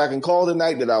dial that I can call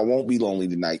tonight that I won't be lonely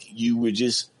tonight. You were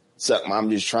just something I'm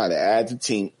just trying to add to the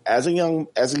team as a young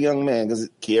man, because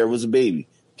Kiara was a baby.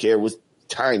 Kiara was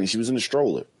tiny. She was in a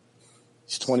stroller.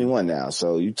 She's 21 now.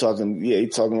 So you're talking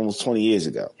almost 20 years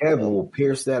ago. Kevin will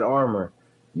pierce that armor.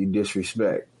 You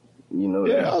disrespect. You know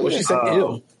that. Well, she said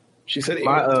ill. She said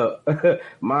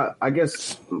I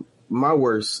guess my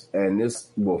worst, and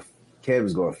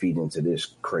Kev's going to feed into this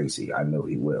crazy. I know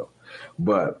he will.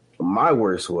 But my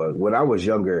worst was when I was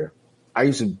younger, I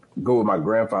used to go with my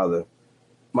grandparents.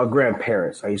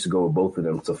 I used to go with both of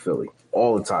them to Philly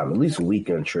all the time, at least a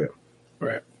weekend trip.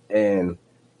 Right. And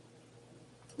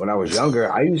when I was younger,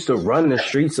 I used to run the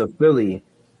streets of Philly,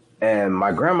 and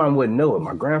my grandma wouldn't know it.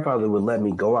 My grandfather would let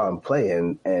me go out and play.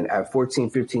 And at 14,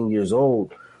 15 years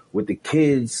old, with the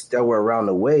kids that were around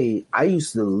the way, I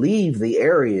used to leave the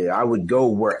area. I would go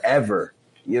wherever,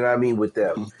 you know what I mean, with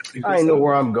them. I didn't know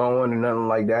where I'm going or nothing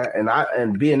like that.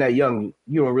 And being that young,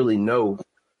 you don't really know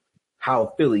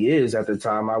how Philly is at the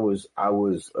time. I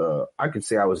could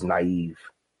say I was naive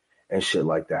and shit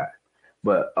like that.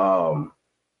 But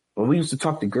when we used to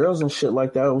talk to girls and shit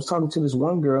like that, I was talking to this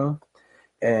one girl,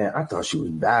 and I thought she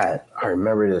was bad. I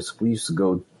remember this. We used to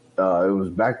go. It was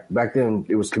back then.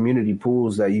 It was community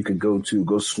pools that you could go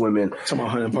swimming.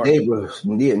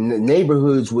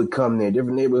 Neighborhoods would come there.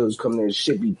 Different neighborhoods come there.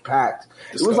 Shit be packed.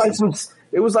 Disgusting.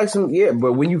 It was like some. Yeah,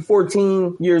 but when you're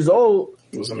 14 years old,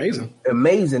 it was amazing.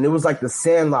 Amazing. It was like the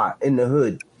Sandlot in the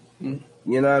hood. Mm.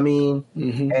 You know what I mean?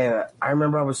 Mm-hmm. And I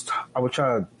remember I was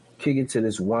trying to kick it to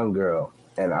this one girl,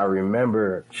 and I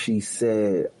remember she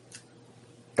said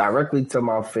directly to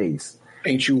my face,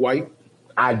 "Ain't you white?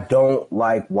 I don't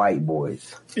like white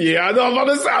boys." Yeah, I know. I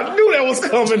knew that was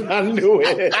coming. I knew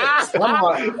it.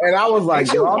 And I was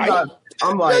like, yo, I'm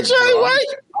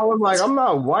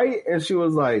not white. And she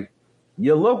was like,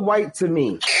 you look white to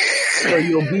me, so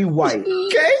you'll be white.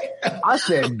 Okay. I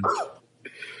said,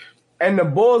 And the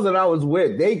boys that I was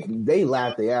with, they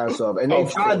laughed their ass off, and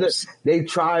they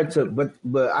tried to,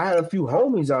 but I had a few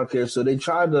homies out there, so they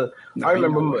tried to. I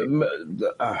remember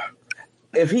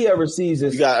if he ever sees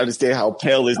this, you gotta understand how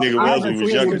pale this nigga was when he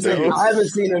was younger. I haven't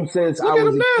seen him since I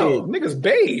was a kid. Niggas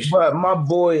beige. But my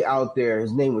boy out there,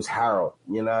 his name was Harold.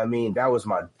 You know what I mean? That was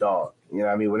my dog. You know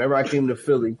what I mean? Whenever I came to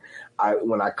Philly,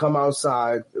 when I come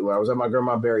outside, when I was at my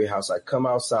grandma Berry house, I come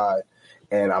outside,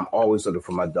 and I'm always looking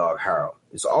for my dog Harold.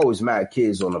 It's always mad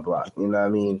kids on the block. You know what I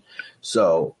mean?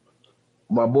 So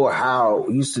my boy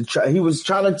Harold used to try. He was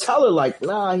trying to tell her like,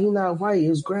 nah, he not white.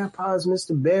 His grandpa's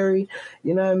Mr. Berry.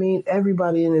 You know what I mean?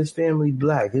 Everybody in his family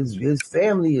black. His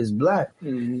family is black,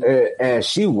 and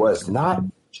she was not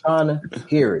trying to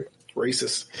hear it.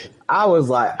 Racist. I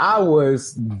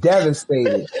was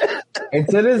devastated. And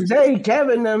to this day,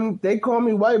 Kevin, they call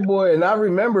me white boy, and I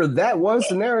remember that one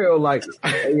scenario. Like,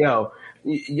 yo.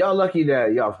 Y'all lucky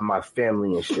that y'all from my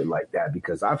family and shit like that,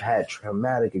 because I've had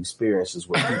traumatic experiences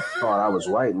where people thought I was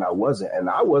white and I wasn't, and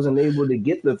I wasn't able to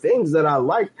get the things that I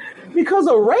liked because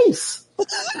of race.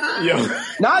 Yo.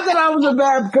 Not that I was a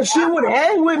bad, because she would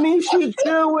hang with me, she'd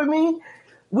chill with me,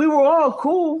 we were all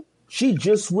cool. She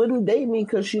just wouldn't date me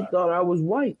because she thought I was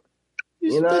white.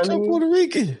 You know what I mean? Puerto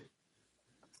Rican.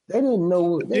 They didn't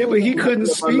know. But he couldn't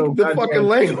speak the fucking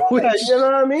language. Yeah, you know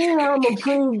what I mean? I'm gonna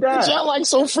prove that. Y'all like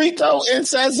sofrito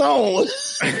inside zone.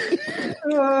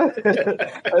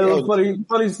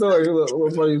 Funny story.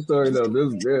 Funny story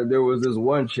though. There was this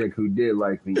one chick who did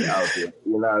like me out there.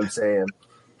 You know what I'm saying?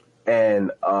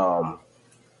 And I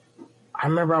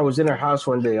remember I was in her house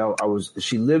one day.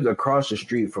 She lived across the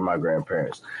street from my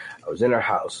grandparents. I was in her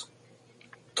house,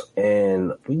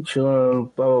 and we chilling,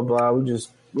 blah blah blah. We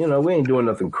just. We ain't doing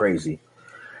nothing crazy.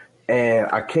 And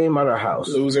I came out of her house.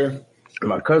 Loser.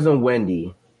 My cousin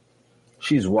Wendy,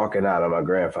 she's walking out of my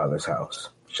grandfather's house.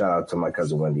 Shout out to my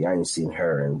cousin Wendy. I ain't seen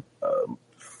her in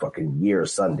fucking year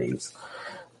Sundays.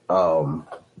 And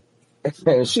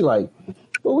she like,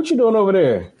 well, what you doing over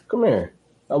there? Come here.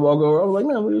 I walk over. I was like,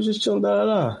 man, we was just chilling, da da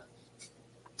da.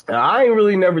 And I ain't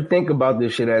really never think about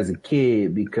this shit as a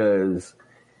kid because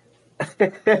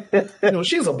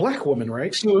she's a black woman,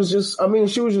 right? She was just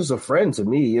a friend to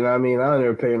me. You know what I mean? I don't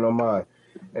ever pay no mind.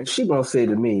 And she gonna say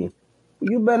to me,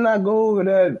 you better not go over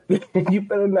that. You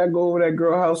better not go over that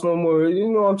girl house no more.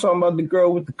 You know I'm talking about, the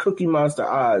girl with the Cookie Monster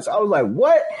eyes. I was like,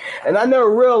 what? And I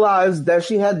never realized that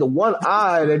she had the one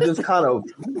eye that just kind of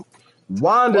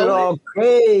wandered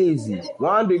crazy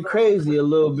a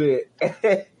little bit.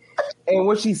 And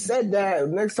when she said that,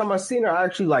 next time I seen her, I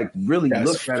actually like really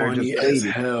looked at her just as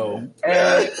hell. And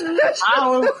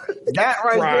that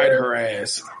right fried there,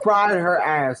 her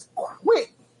ass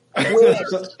quick.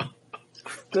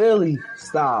 Philly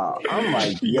style. I'm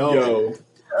like, yo,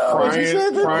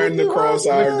 frying the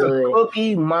cross-eyed girl,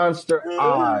 Cookie Monster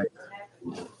eye.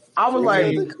 I was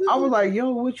like,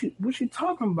 yo, what you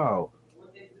talking about,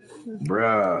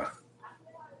 bruh?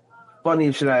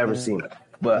 Funniest shit I ever seen.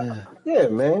 But yeah,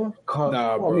 man,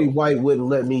 call me white wouldn't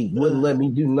let me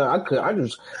do nothing. I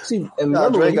just see. And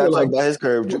remember, Drake got like his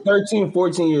curve. 13,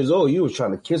 14 years old, you was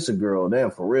trying to kiss a girl.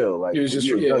 Damn, for real. Like you was just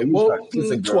you was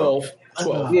kiss a girl.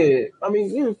 12. Yeah, I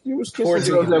mean, you was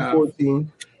kissing girls at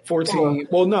 14. 14.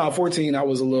 Well, no, 14. I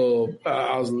was a little.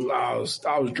 I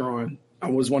was drawing. I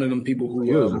was one of them people who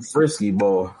was a frisky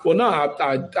boy. Well, no, I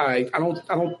don't.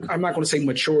 I'm not going to say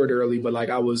matured early, but like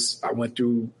I went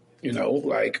through.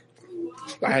 Like.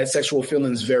 I had sexual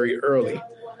feelings very early.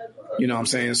 You know what I'm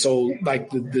saying? So like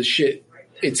the shit,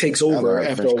 it takes over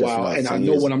after a while. And I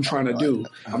know what I'm trying to do.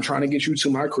 I'm trying to get you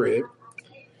to my crib,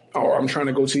 or I'm trying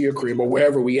to go to your crib, or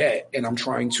wherever we at. And I'm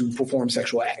trying to perform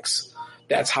sexual acts.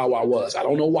 That's how I was. I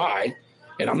don't know why.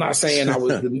 And I'm not saying I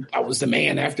was the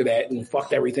man after that and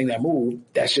fucked everything that moved.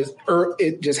 That's just,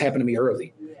 it just happened to me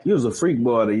early. You was a freak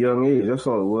boy at a young age. That's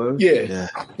all it was. Yeah.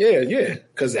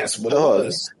 Cause that's what it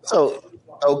was. So,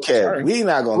 okay, Sorry. We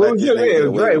not gonna what let was this your nigga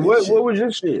away with this What was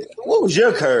your shit? What was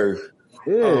your curve?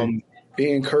 Yeah.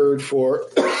 Being curved for,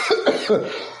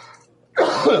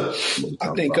 I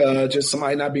think just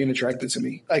somebody not being attracted to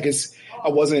me. Like I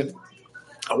wasn't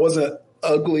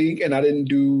ugly and I didn't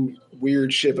do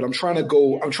weird shit, but I'm trying to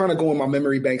go in my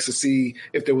memory banks to see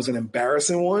if there was an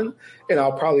embarrassing one, and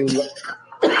I'll probably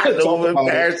No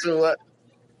embarrassing one.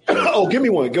 Oh, give me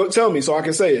one. Go tell me so I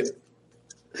can say it.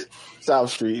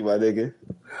 South Street, my nigga.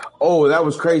 Oh, that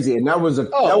was crazy, and that was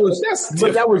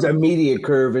immediate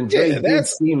curve, and Drake did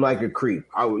seem like a creep.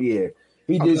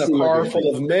 He did seem in a car like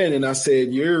full of men, and I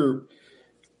said, "You're."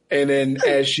 And then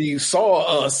as she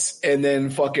saw us, and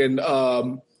then fucking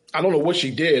I don't know what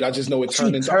she did. I just know it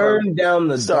turned into her. Down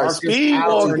the darkest speed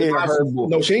alley walking. possible.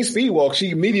 No, she ain't speed walk.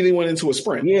 She immediately went into a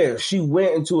sprint. Yeah, she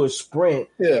went into a sprint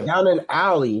down an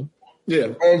alley. Yeah,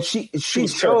 and she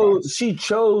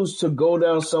chose to go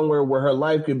down somewhere where her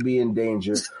life could be in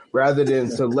danger rather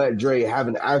than to let Dre have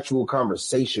an actual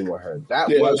conversation with her. That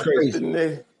was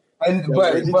crazy. And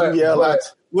what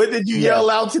did you yell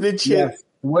out to the chick? Yes.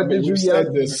 What did you yell?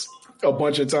 Said this a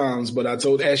bunch of times, but I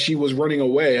told as she was running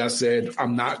away, I said,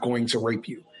 "I'm not going to rape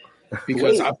you."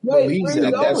 Because I believe that's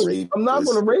I'm not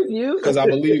going to rape you. Because I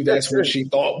believe that's what she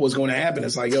thought was going to happen.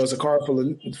 It's like, yo, it's a car full of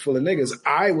niggas.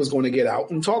 I was going to get out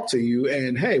and talk to you,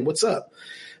 and hey, what's up?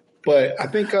 But I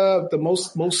think the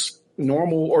most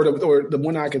normal or the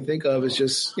one I can think of is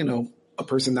just a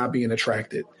person not being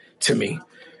attracted to me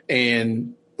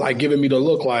and like giving me the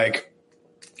look like,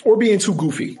 or being too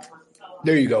goofy.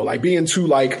 There you go, like being too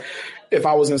like. If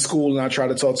I was in school and I tried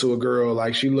to talk to a girl,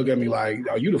 like she look at me like,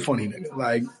 "Are you the funny nigga?"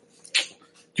 Like.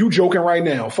 You joking right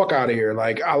now. Fuck out of here.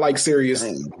 Like, I like serious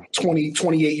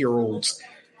 28-year-olds.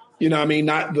 You know what I mean?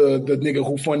 Not the nigga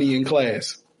who funny in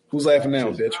class. Who's laughing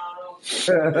now, bitch?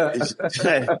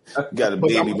 Got a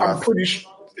baby by... I'm pretty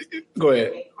sure... Go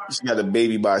ahead. She got a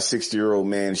baby by a 60-year-old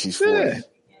man. She's 40.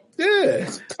 Yeah.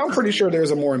 I'm pretty sure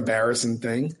there's a more embarrassing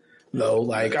thing, though.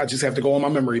 Like, I just have to go on my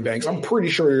memory banks. I'm pretty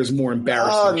sure there's more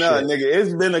embarrassing shit. Oh, no, nigga.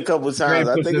 It's been a couple of times.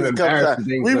 I think it's a couple of times.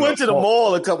 We went to the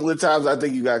mall a couple of times. I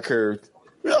think you got curved.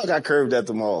 We all got curved at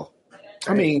the mall.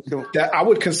 I mean, that I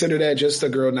would consider that just a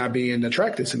girl not being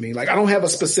attracted to me. Like, I don't have a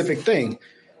specific thing,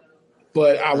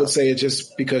 but I would say it's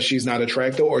just because she's not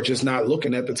attractive or just not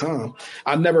looking at the time.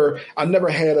 I never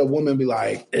had a woman be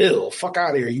like, "Ew, fuck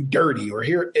out of here, you dirty," or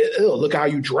 "Here, ew, look how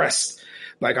you dressed."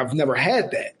 Like, I've never had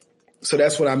that. So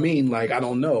that's what I mean. Like, I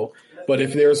don't know. But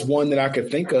if there's one that I could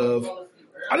think of,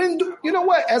 I didn't do, you know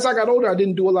what? As I got older, I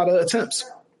didn't do a lot of attempts.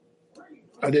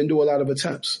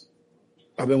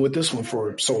 I've been with this one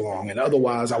for so long. And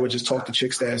otherwise, I would just talk to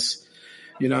chicks that's,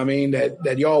 you know what I mean,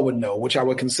 that y'all would know, which I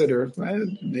would consider,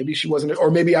 maybe she wasn't,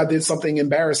 or maybe I did something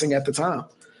embarrassing at the time,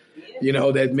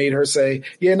 that made her say,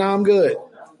 yeah, no, I'm good.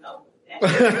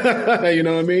 You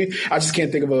know what I mean? I just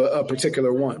can't think of a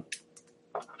particular one.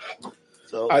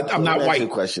 So I'm not white.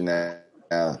 Question now.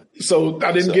 So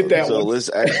I didn't get that one. So let's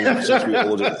actually, since we're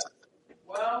older.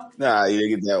 Nah, you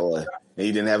didn't get that one. And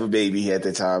he didn't have a baby at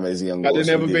the time as a young boy. I didn't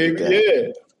have a baby.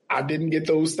 Yeah. I didn't get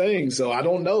those things. So I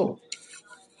don't know.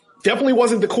 Definitely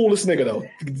wasn't the coolest nigga though.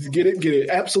 Get it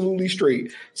absolutely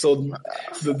straight. So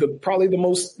probably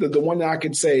the one that I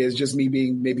could say is just me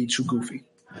being maybe too goofy.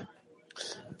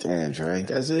 Damn, Dre.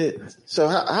 That's it. So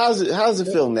how's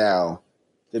it feel now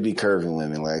to be curving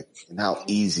women? Like, and how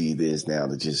easy it is now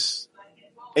to just,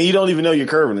 and you don't even know you're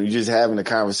curving them. You're just having a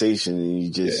conversation and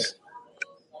you just,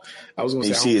 I was going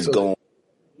to say, you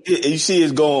see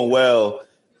it's going well.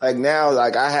 Like now,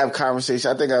 like I have conversation.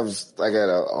 I think I was like at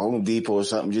a Home Depot or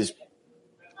something, just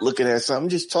looking at something,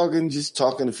 just talking.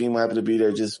 The female happened to be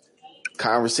there, just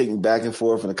conversating back and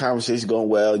forth, and the conversation going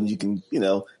well, and you can,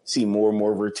 see more and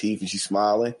more of her teeth, and she's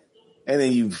smiling, and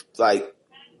then you like,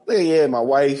 yeah, my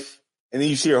wife, and then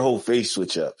you see her whole face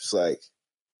switch up. It's like,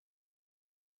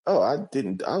 you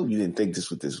didn't think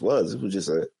this what this was. It was just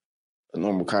a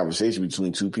normal conversation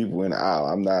between two people in the aisle.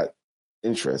 I'm not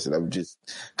interested. I'm just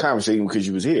conversating because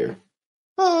you was here.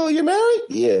 Oh, you're married?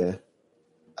 Yeah.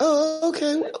 Oh,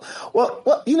 okay.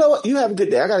 Well, you know what? You have a good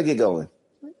day. I got to get going.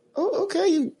 Oh, okay.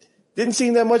 You didn't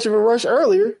seem that much of a rush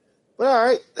earlier, but all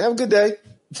right. Have a good day.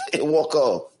 And walk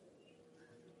off.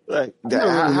 Like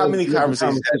how many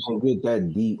conversations get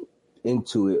that deep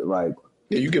into it? Like,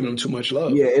 yeah, you giving them too much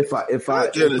love. Yeah, if I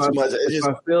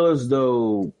feel as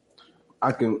though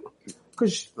I can,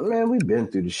 because man, we've been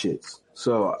through the shits.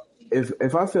 So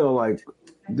if I feel like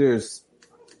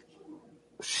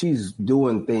she's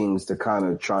doing things to kind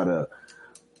of try to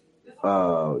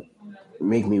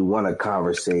make me want to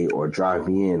conversate or drive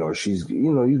me in, or she's,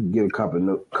 you can get a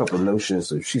couple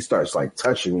notions. If she starts like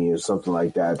touching me or something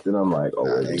like that, then I'm like,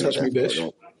 touch me,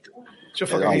 bitch. Your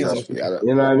fucking hands off me.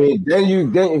 You know what I mean?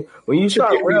 Then when you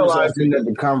start realizing that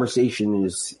the conversation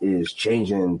is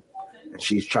changing, and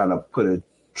she's trying to put a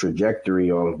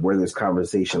trajectory on where this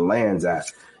conversation lands at,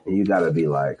 and you got to be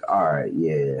like, all right,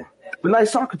 yeah. But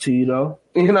nice talking to you, though.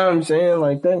 You know what I'm saying?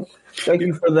 Like, thank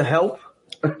you for the help.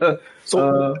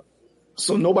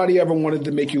 So nobody ever wanted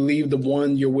to make you leave the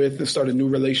one you're with and start a new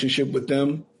relationship with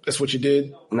them? That's what you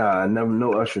did? Nah,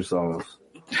 no Usher songs.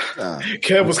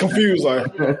 Kev was confused.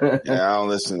 Like, yeah, I don't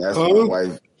listen. That's my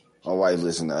wife. My wife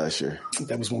listened to Usher.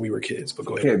 That was when we were kids, but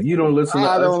go ahead. Kev, you don't listen to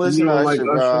Usher? I don't listen to Usher,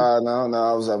 bro. No.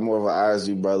 I was more of an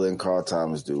Isley brother and Carl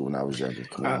Thomas dude when I was younger.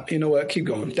 You know what? Keep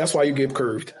going. That's why you get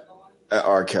curved.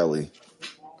 R. Kelly.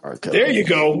 There you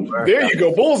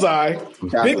go. Bullseye.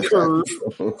 Big curve.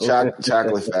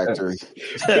 Chocolate Factory.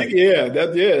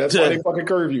 That's why they fucking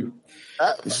curve you.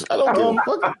 I don't give a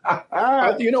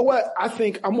fuck. You know what? I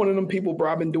think I'm one of them people,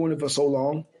 bro. I've been doing it for so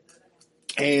long.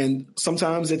 And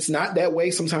sometimes it's not that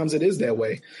way. Sometimes it is that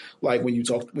way. Like when you're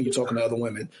talking to other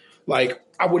women, like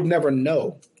I would never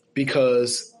know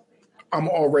because I'm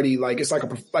already like, it's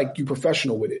like you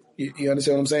professional with it. You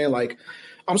understand what I'm saying? Like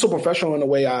I'm so professional in the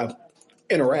way I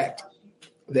interact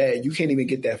that you can't even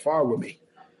get that far with me.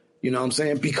 You know what I'm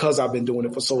saying? Because I've been doing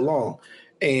it for so long.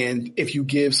 And if you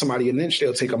give somebody an inch,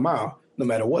 they'll take a mile no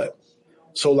matter what.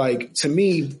 So like, to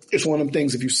me, it's one of them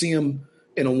things. If you see them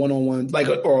in a one-on-one, like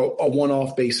or a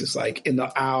one-off basis, like in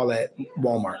the aisle at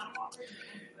Walmart,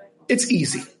 it's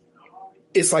easy.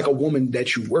 It's like a woman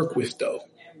that you work with though,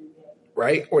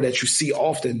 right? Or that you see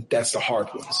often. That's the hard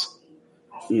ones.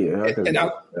 Yeah.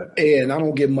 And I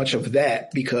don't get much of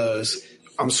that because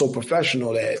I'm so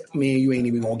professional that me and you ain't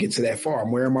even gonna get to that far.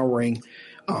 I'm wearing my ring.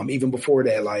 Even before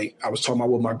that, like I was talking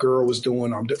about what my girl was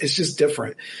doing. It's just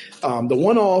different. The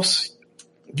one-offs,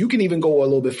 you can even go a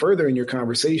little bit further in your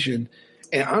conversation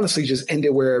and honestly just end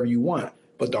it wherever you want.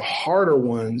 But the harder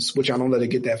ones, which I don't let it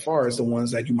get that far, is the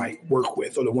ones that you might work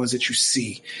with or the ones that you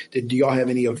see. Do y'all have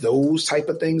any of those type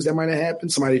of things that might have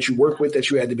happened? Somebody that you work with that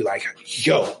you had to be like,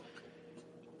 yo,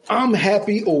 I'm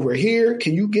happy over here.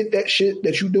 Can you get that shit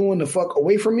that you doing the fuck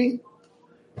away from me?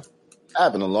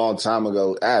 Happened a long time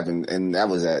ago. And that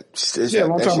was at a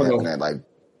long time ago.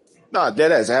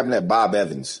 That has happened at Bob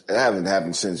Evans. It haven't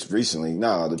happened since recently.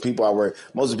 No, most of the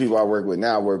people I work with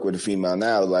now work with a female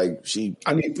now. Like we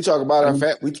talk about our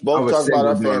we both talk about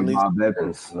our families. Bob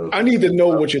Evans, so. I need to know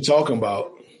what you're talking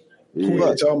about.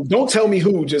 Yeah. Don't tell me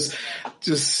who. Just.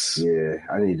 Yeah,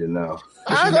 I need to know.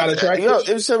 She's not attractive.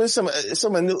 It was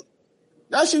someone new.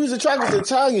 No, she was attracted to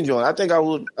Italian joint. I think I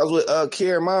was with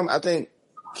Kiera mom. I think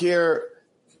Kiera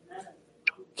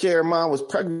mom was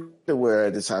pregnant with her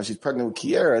at the time. She's pregnant with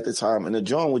Kiera at the time, and the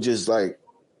joint was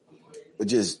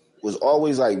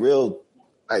always like real,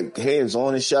 like hands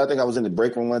on and shit. I think I was in the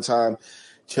break room one time,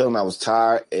 chilling. I was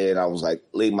tired, and I was like,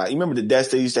 you remember the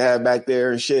desk they used to have back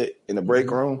there and shit in the break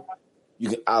room?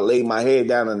 I laid my head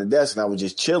down on the desk, and I was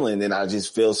just chilling, and I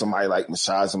just feel somebody like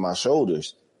massaging my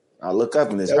shoulders. I look up,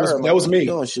 and it's her. That was me.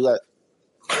 She like,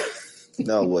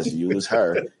 no, it wasn't you. It was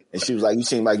her. And she was like, you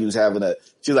seem like you was having a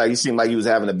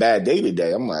bad day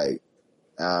today. I'm like,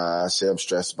 I said, I'm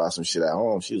stressed about some shit at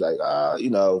home. She was like,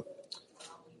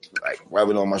 like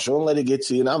rubbing on my shoulder, let it get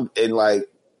to you. And like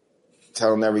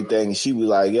telling everything. And she was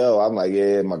like, yo, I'm like,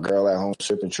 yeah, my girl at home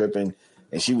tripping.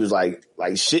 And she was like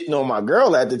shitting on my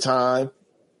girl at the time.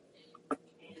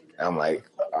 And I'm like,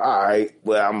 all right.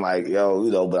 Well, I'm like,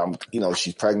 yo, but I'm,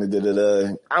 she's pregnant.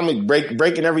 I'm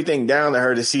breaking everything down to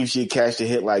her to see if she'd catch the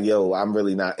hit. Like, yo, I'm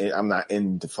not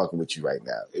into fucking with you right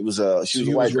now. It was she was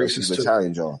a white girl. She was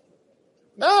Italian John.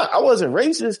 Nah, I wasn't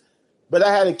racist, but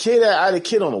I had a kid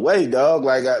on the way, dog.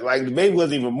 Like the baby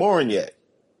wasn't even born yet.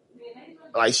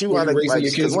 Like she wanted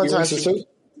to one time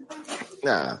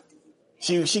nah.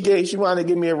 She wanted to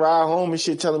give me a ride home and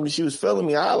shit, telling me she was feeling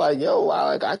me.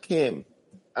 I can't.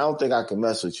 I don't think I can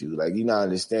mess with you. Like, you not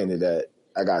understanding that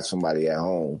I got somebody at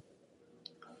home.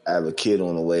 I have a kid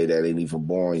on the way that ain't even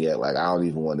born yet. Like, I don't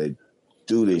even want to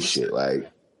do this shit. Like,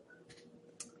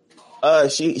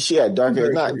 she had dark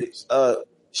hair.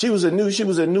 She was a new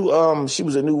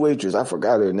waitress. I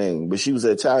forgot her name, but she was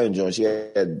an Italian joint. She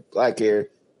had black hair.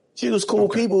 She was cool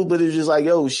people, but it was just like,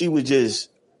 yo, she was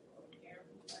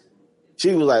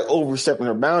like overstepping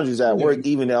her boundaries at work,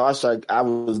 even though I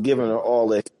was giving her all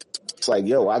that. It's like,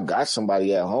 yo, I got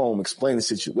somebody at home, explain the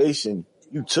situation.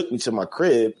 You took me to my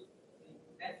crib.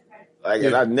 Like,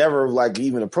 and I never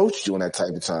even approached you in that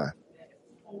type of time.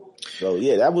 So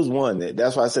yeah, that was one.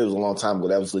 That's why I said it was a long time ago.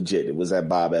 That was legit. It was at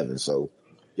Bob Evans. So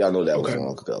y'all know that was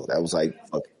long ago. That was like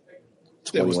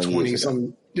 21 years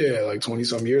ago. Like 20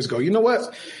 some years ago. You know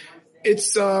what?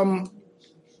 It's I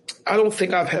don't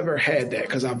think I've ever had that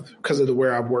because of the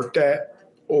where I've worked at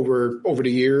over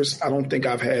the years. I don't think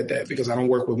I've had that because I don't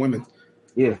work with women.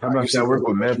 Yeah, how about I work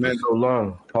with men for so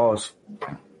long? Pause.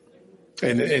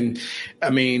 And I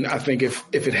mean, I think if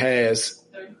it has,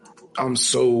 I'm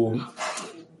so,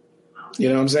 you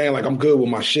know what I'm saying? Like, I'm good with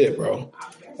my shit, bro.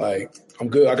 Like, I'm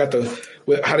good. I got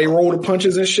how they roll the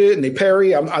punches and shit and they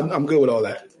parry. I'm good with all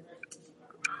that.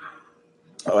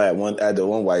 Oh, I had the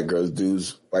one white dude, he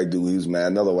was mad.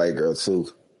 Another white girl too.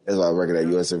 That's why I work at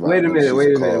US Survival. Wait a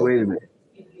minute.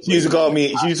 She used to call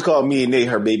me and Nate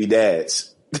her baby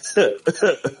dads.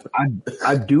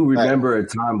 I do remember a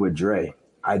time with Dre.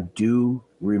 I do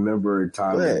remember a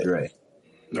time with Dre.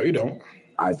 No, you don't.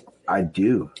 I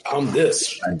do. I'm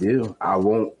this. I do. I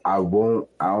won't. I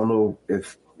don't know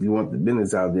if you want the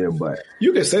business out there, but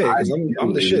you can say it because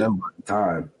I'm the shit. Remember the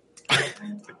time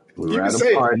we were You at can a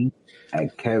say party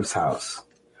at Kev's house.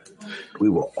 We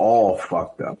were all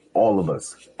fucked up. All of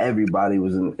us. Everybody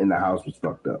was in the house was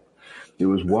fucked up. There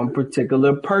was one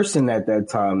particular person at that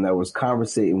time that was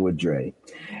conversating with Dre.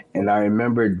 And I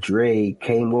remember Dre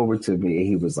came over to me and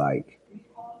he was like,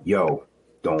 yo,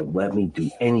 don't let me do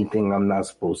anything I'm not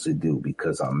supposed to do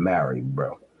because I'm married,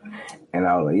 bro. And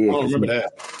I was like, yeah. I don't remember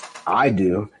that. I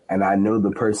do. And I know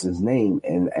the person's name.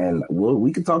 And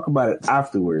we can talk about it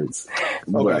afterwards.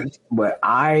 Okay. But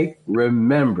I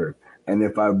remember. And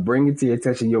if I bring it to your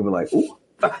attention, you'll be like, ooh.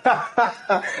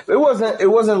 It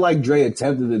wasn't like Dre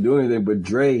attempted to do anything, but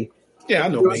Dre, yeah, I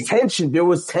know. There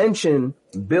was tension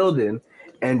building,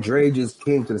 and Dre just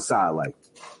came to the side like,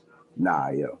 nah,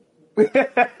 yo.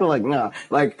 Like, nah.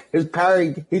 Like his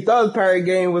parry, he thought his parry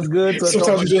game was good. So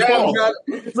sometimes you just fall.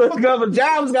 So a couple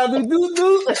jabs got to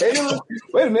do.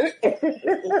 Wait a minute.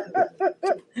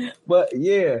 But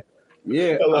yeah,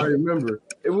 I remember.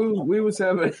 We was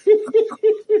having,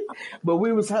 but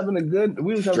we was having a good.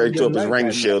 We was having Dre a good took his night ring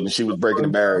that shield night. and she was breaking the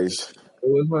barriers. It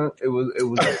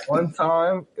was a fun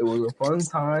time. It was a fun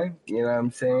time. You know what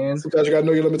I'm saying? Sometimes you gotta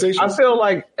know your limitations. I feel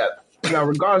like, now,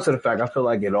 regardless of the fact, I feel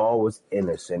like it all was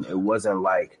innocent. It wasn't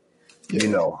like,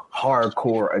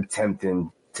 hardcore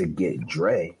attempting to get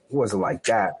Dre. It wasn't like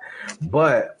that.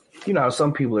 But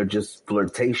some people are just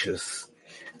flirtatious,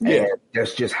 and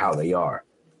that's just how they are.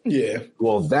 Yeah.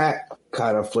 Well, that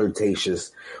kind of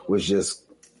flirtatious was just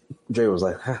Dre was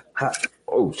like,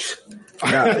 oh shit.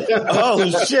 Oh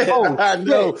shit! I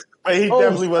know, but he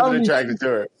definitely wasn't attracted to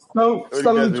her.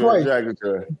 Stung me twice.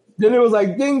 Then it was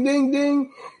like ding, ding,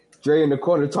 ding. Dre in the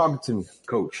corner talking to me,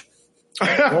 Coach.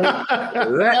 Let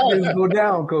this go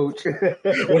down, Coach.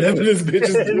 Whatever this bitch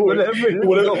is doing,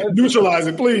 whatever, neutralize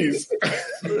it, please.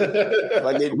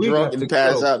 Like they drunk and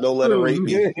pass out. Don't let her rape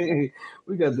me.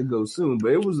 We got to go soon,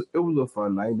 but it was a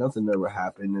fun night. Nothing ever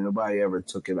happened, and nobody ever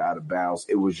took it out of bounds.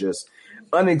 It was just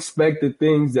unexpected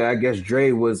things that I guess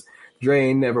Dre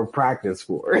ain't never practiced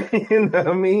for. You know what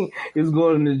I mean? He was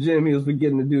going to the gym. He was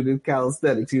forgetting to do the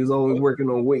calisthenics. He was only working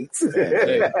on weights.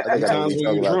 Hey, times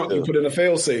when you're drunk, you put in a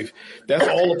fail safe. That's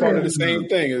all a part of the same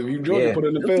thing. If you're drunk, you put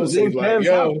in a fail safe. Like,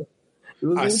 yo,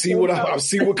 I see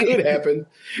what could happen.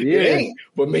 Yeah. It ain't,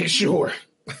 but make sure.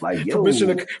 Like, yo.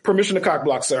 Permission to cock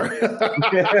block, sir.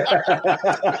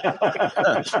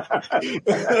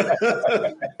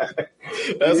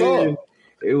 That's all.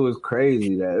 It was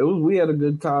crazy we had a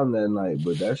good time that night,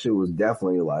 but that shit was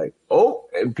definitely like,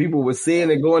 and people were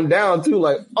seeing it going down too,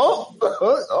 like,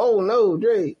 oh no,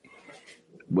 Dre.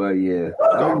 But yeah,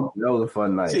 that was a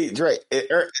fun night. See, Dre,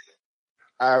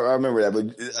 I remember that,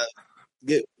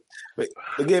 but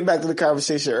getting back to the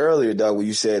conversation earlier, Doug, when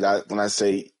you said when I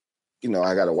say,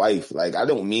 I got a wife, like I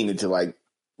don't mean it to like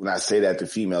when I say that to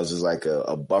females is like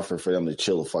a buffer for them to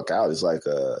chill the fuck out. It's like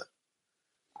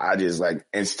I just like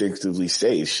instinctively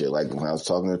say shit. Like when I was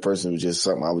talking to the person, it was just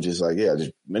something I was just like, I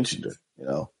just mentioned her,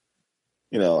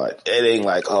 it ain't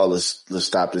like, let's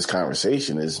stop this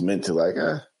conversation. It's meant to like,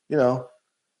 I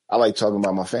like talking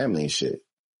about my family and shit.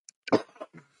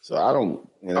 So I don't,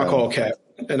 I call cap,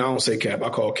 and I don't say cap. I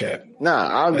call cap.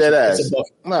 Nah, I'm dead ass.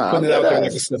 Nah, I'm dead ass.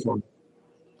 Like a stiff arm.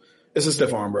 It's a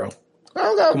stiff arm, bro. I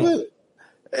don't got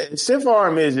to stiff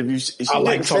arm is if you. I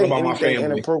like talking about my family.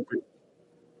 Inappropriate.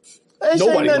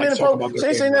 Nobody likes talking about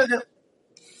their family. Nothing.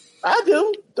 I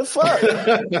do. The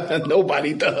fuck?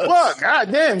 Nobody does. Fuck.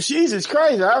 God damn. Jesus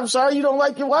Christ. I'm sorry you don't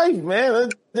like your wife, man.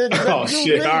 Oh,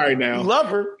 shit. All right, now. You love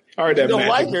her. All right, you don't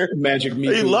like her. Magic me.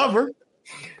 You love her.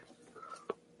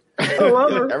 I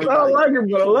love her. I don't like her,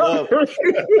 but I love her.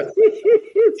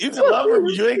 You can love her,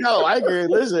 but you ain't gotta like her.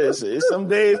 Listen, it's some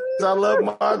days I love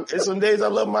my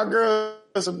girl.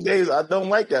 Some days I don't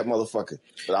like that motherfucker.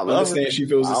 But I understand her. She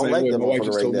feels the same way. My wife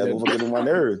just told me that. Motherfucker my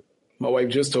nerves. My wife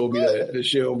just told me that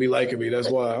she don't be liking me. That's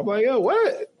why. I'm like, yo,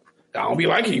 what? I don't be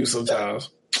liking you sometimes.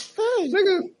 Hey,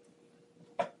 nigga.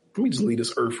 Let me just leave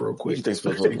this earth real quick. You think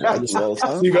so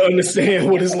you can understand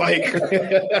what it's like.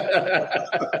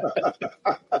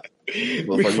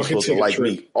 Motherfucker's supposed to like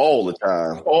me all the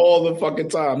time. All the fucking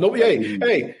time.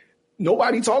 Hey,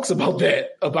 nobody talks about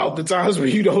that, about the times where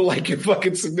you don't like your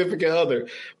fucking significant other.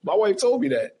 My wife told me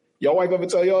that. Y'all wife ever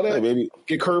tell y'all that? Hey, baby.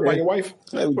 Get curved by your wife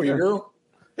or your girl?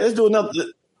 Let's do another.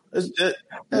 Let's do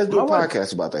a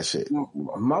podcast about that shit.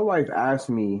 My wife asked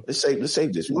me. Let's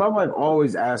save this one. My wife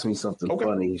always asks me something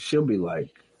funny. She'll be like,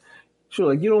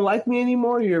 you don't like me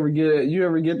anymore? You ever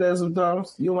get that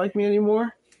sometimes? You don't like me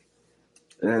anymore?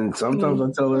 And sometimes I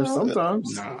tell her,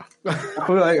 sometimes. Nah.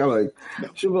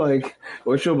 She'll be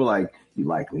like, you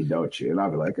like me, don't you? And I'll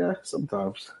be like,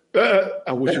 sometimes.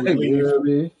 I wish you would leave. You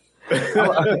know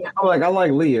what I mean? I'm like, I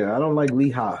like Leah. I don't like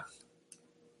Leha.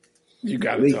 You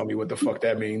got to tell me what the fuck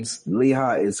that means.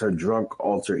 Leha is her drunk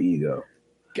alter ego.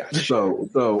 Gotcha. So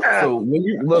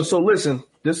listen,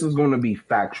 this is going to be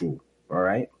factual. All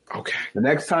right. Okay. The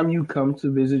next time you come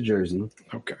to visit Jersey,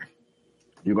 okay,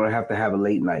 you're going to have a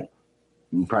late night.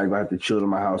 You probably going to have to chill in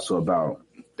my house till about.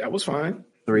 That was fine.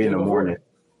 3 in the morning.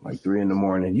 Like 3 in the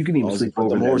morning. You can even sleep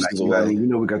over that night. You know what I mean? You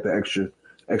know we got the extra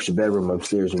bedroom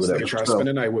upstairs or whatever. Try to spend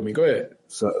the night with me. Go ahead.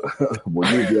 So,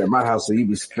 well, you be at my house, so you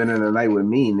be spending the night with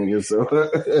me, nigga. So,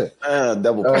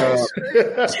 double pause.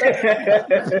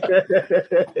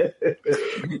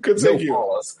 Continue. No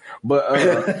pause.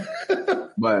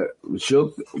 But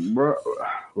she'll, bro,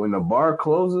 when the bar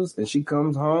closes and she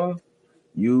comes home,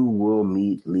 you will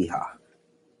meet Leha.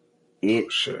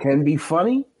 It can be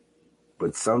funny,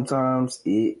 but sometimes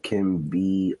it can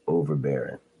be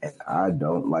overbearing. And I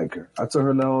don't like her. I tell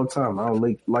her that all the time. I don't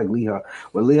like Leha.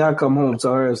 When Leha come home,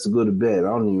 tell her to go to bed. I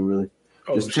don't even really.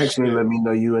 Just text me and let me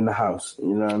know you in the house.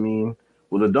 You know what I mean?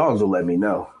 Well, the dogs will let me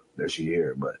know that she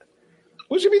here, but.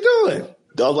 What you be doing?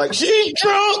 Dog like, she's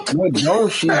drunk. What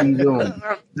don't she be doing?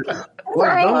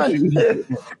 What don't she be doing?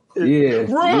 Yeah.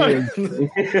 Run.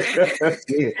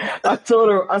 Yeah. I told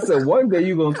her, I said, one day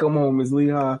you going to come home, Miss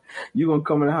Leha. You going to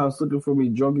come in the house looking for me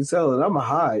drunk as hell, and I'm going to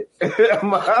hide. I'm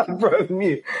going to hide from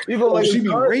me. You gonna like she be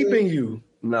raping you.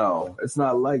 No, it's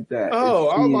not like that. Oh,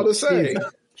 I was about to say.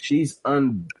 She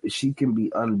can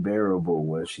be unbearable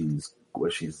when she's, you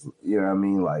know what I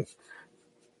mean? Like,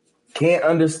 can't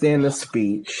understand the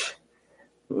speech.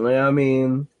 You know what I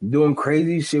mean? Doing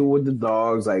crazy shit with the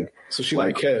dogs. Like, so she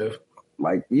like Kev.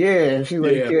 Like, yeah, she's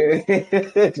like,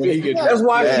 that's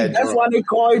why they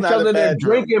call each other their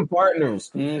drinking partners.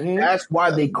 Mm-hmm. That's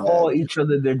why they call each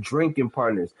other their drinking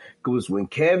partners. Because when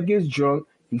Kev gets drunk,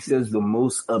 he says the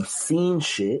most obscene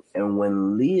shit, and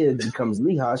when Leah becomes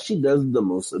Leha, she does the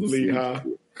most obscene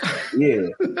shit. Yeah,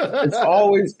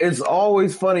 it's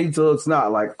always funny till it's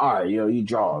not. Like, all right, you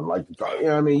drawing like, you know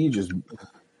what I mean?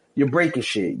 You're breaking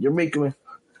shit. You're making.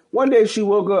 One day she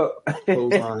woke up. She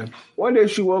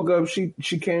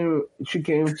came to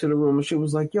the room and she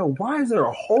was like, "Yo, why is there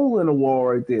a hole in the wall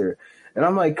right there?" And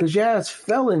I'm like, "Cause your ass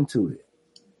fell into it,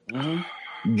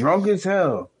 drunk as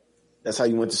hell." That's how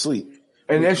you went to sleep.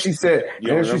 And then she said,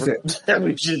 and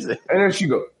then she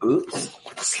go, "Oops,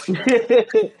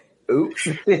 oops."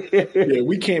 Yeah,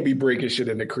 we can't be breaking shit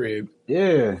in the crib.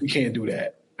 Yeah, we can't do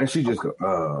that. And she just go,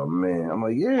 "Oh man!" I'm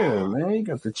like, "Yeah, man, you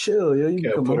got to chill. Yeah, you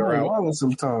can come put her out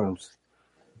sometimes."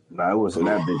 Nah, it wasn't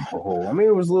that big of a hole. I mean,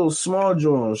 it was a little small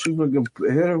joint. She fucking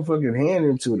hit her fucking hand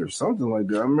into it or something like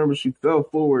that. I remember she fell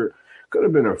forward. Could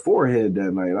have been her forehead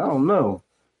that night. I don't know.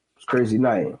 It's a crazy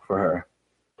night for her.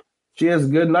 She has a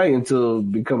good night until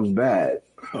it becomes bad.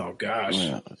 Oh gosh.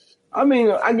 Yeah. I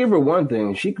mean, I give her one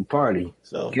thing: she could party.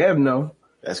 So Kev, no.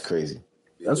 That's crazy.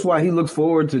 That's why he looks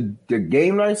forward to the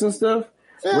game nights and stuff.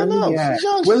 Yeah,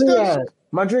 Where they at?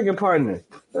 My drinking partner.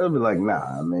 They'll be like,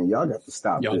 "Nah, man, y'all got to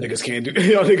stop. Y'all niggas can't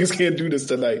do this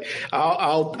tonight."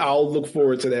 I'll look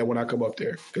forward to that when I come up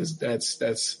there because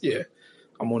that's yeah,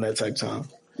 I'm on that type time.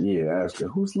 Yeah, ask her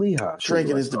who's Leha.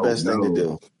 Drinking is the best thing to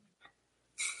do.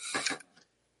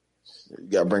 You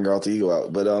gotta bring her alter ego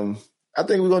out, but I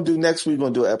think we're gonna do next week.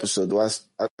 We're gonna do an episode.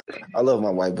 I love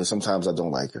my wife, but sometimes I don't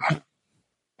like her.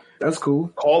 That's cool.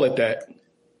 Call it that.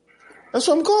 That's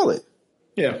what I'm calling it.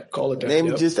 Yeah, call it that. Name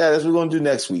it just that. That's what we're going to do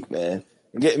next week, man.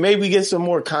 Maybe get some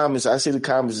more comments. I see the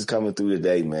comments is coming through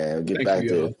today, man. Get back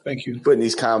to putting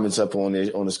these comments up on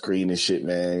the screen and shit,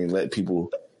 man. And let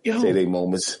people say their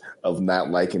moments of not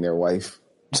liking their wife.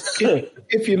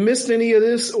 If you missed any of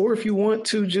this, or if you want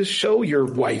to just show your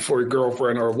wife or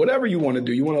girlfriend or whatever you want to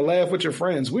do, you want to laugh with your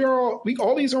friends.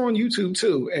 All these are on YouTube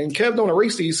too. And Kev don't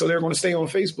erase these, so they're going to stay on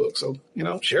Facebook. So,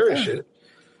 share this shit.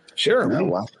 Share them.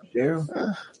 Wow. Share.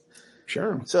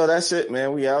 Sure. So that's it,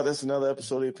 man. We out. That's another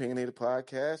episode of the Opinionated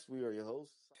Podcast. We are your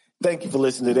hosts. Thank you for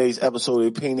listening to today's episode of the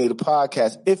Opinionated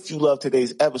Podcast. If you love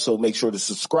today's episode, make sure to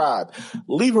subscribe.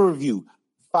 Leave a review.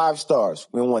 5 stars.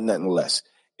 We don't want nothing less.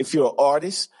 If you're an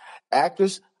artist,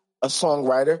 actress, a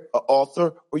songwriter, an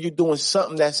author, or you're doing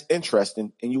something that's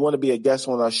interesting and you want to be a guest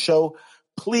on our show,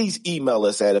 please email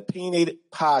us at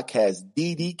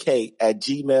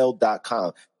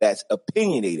opinionatedpodcastddk@gmail.com. That's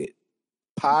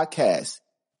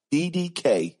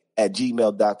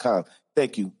opinionatedpodcastddk@gmail.com.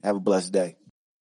 Thank you. Have a blessed day.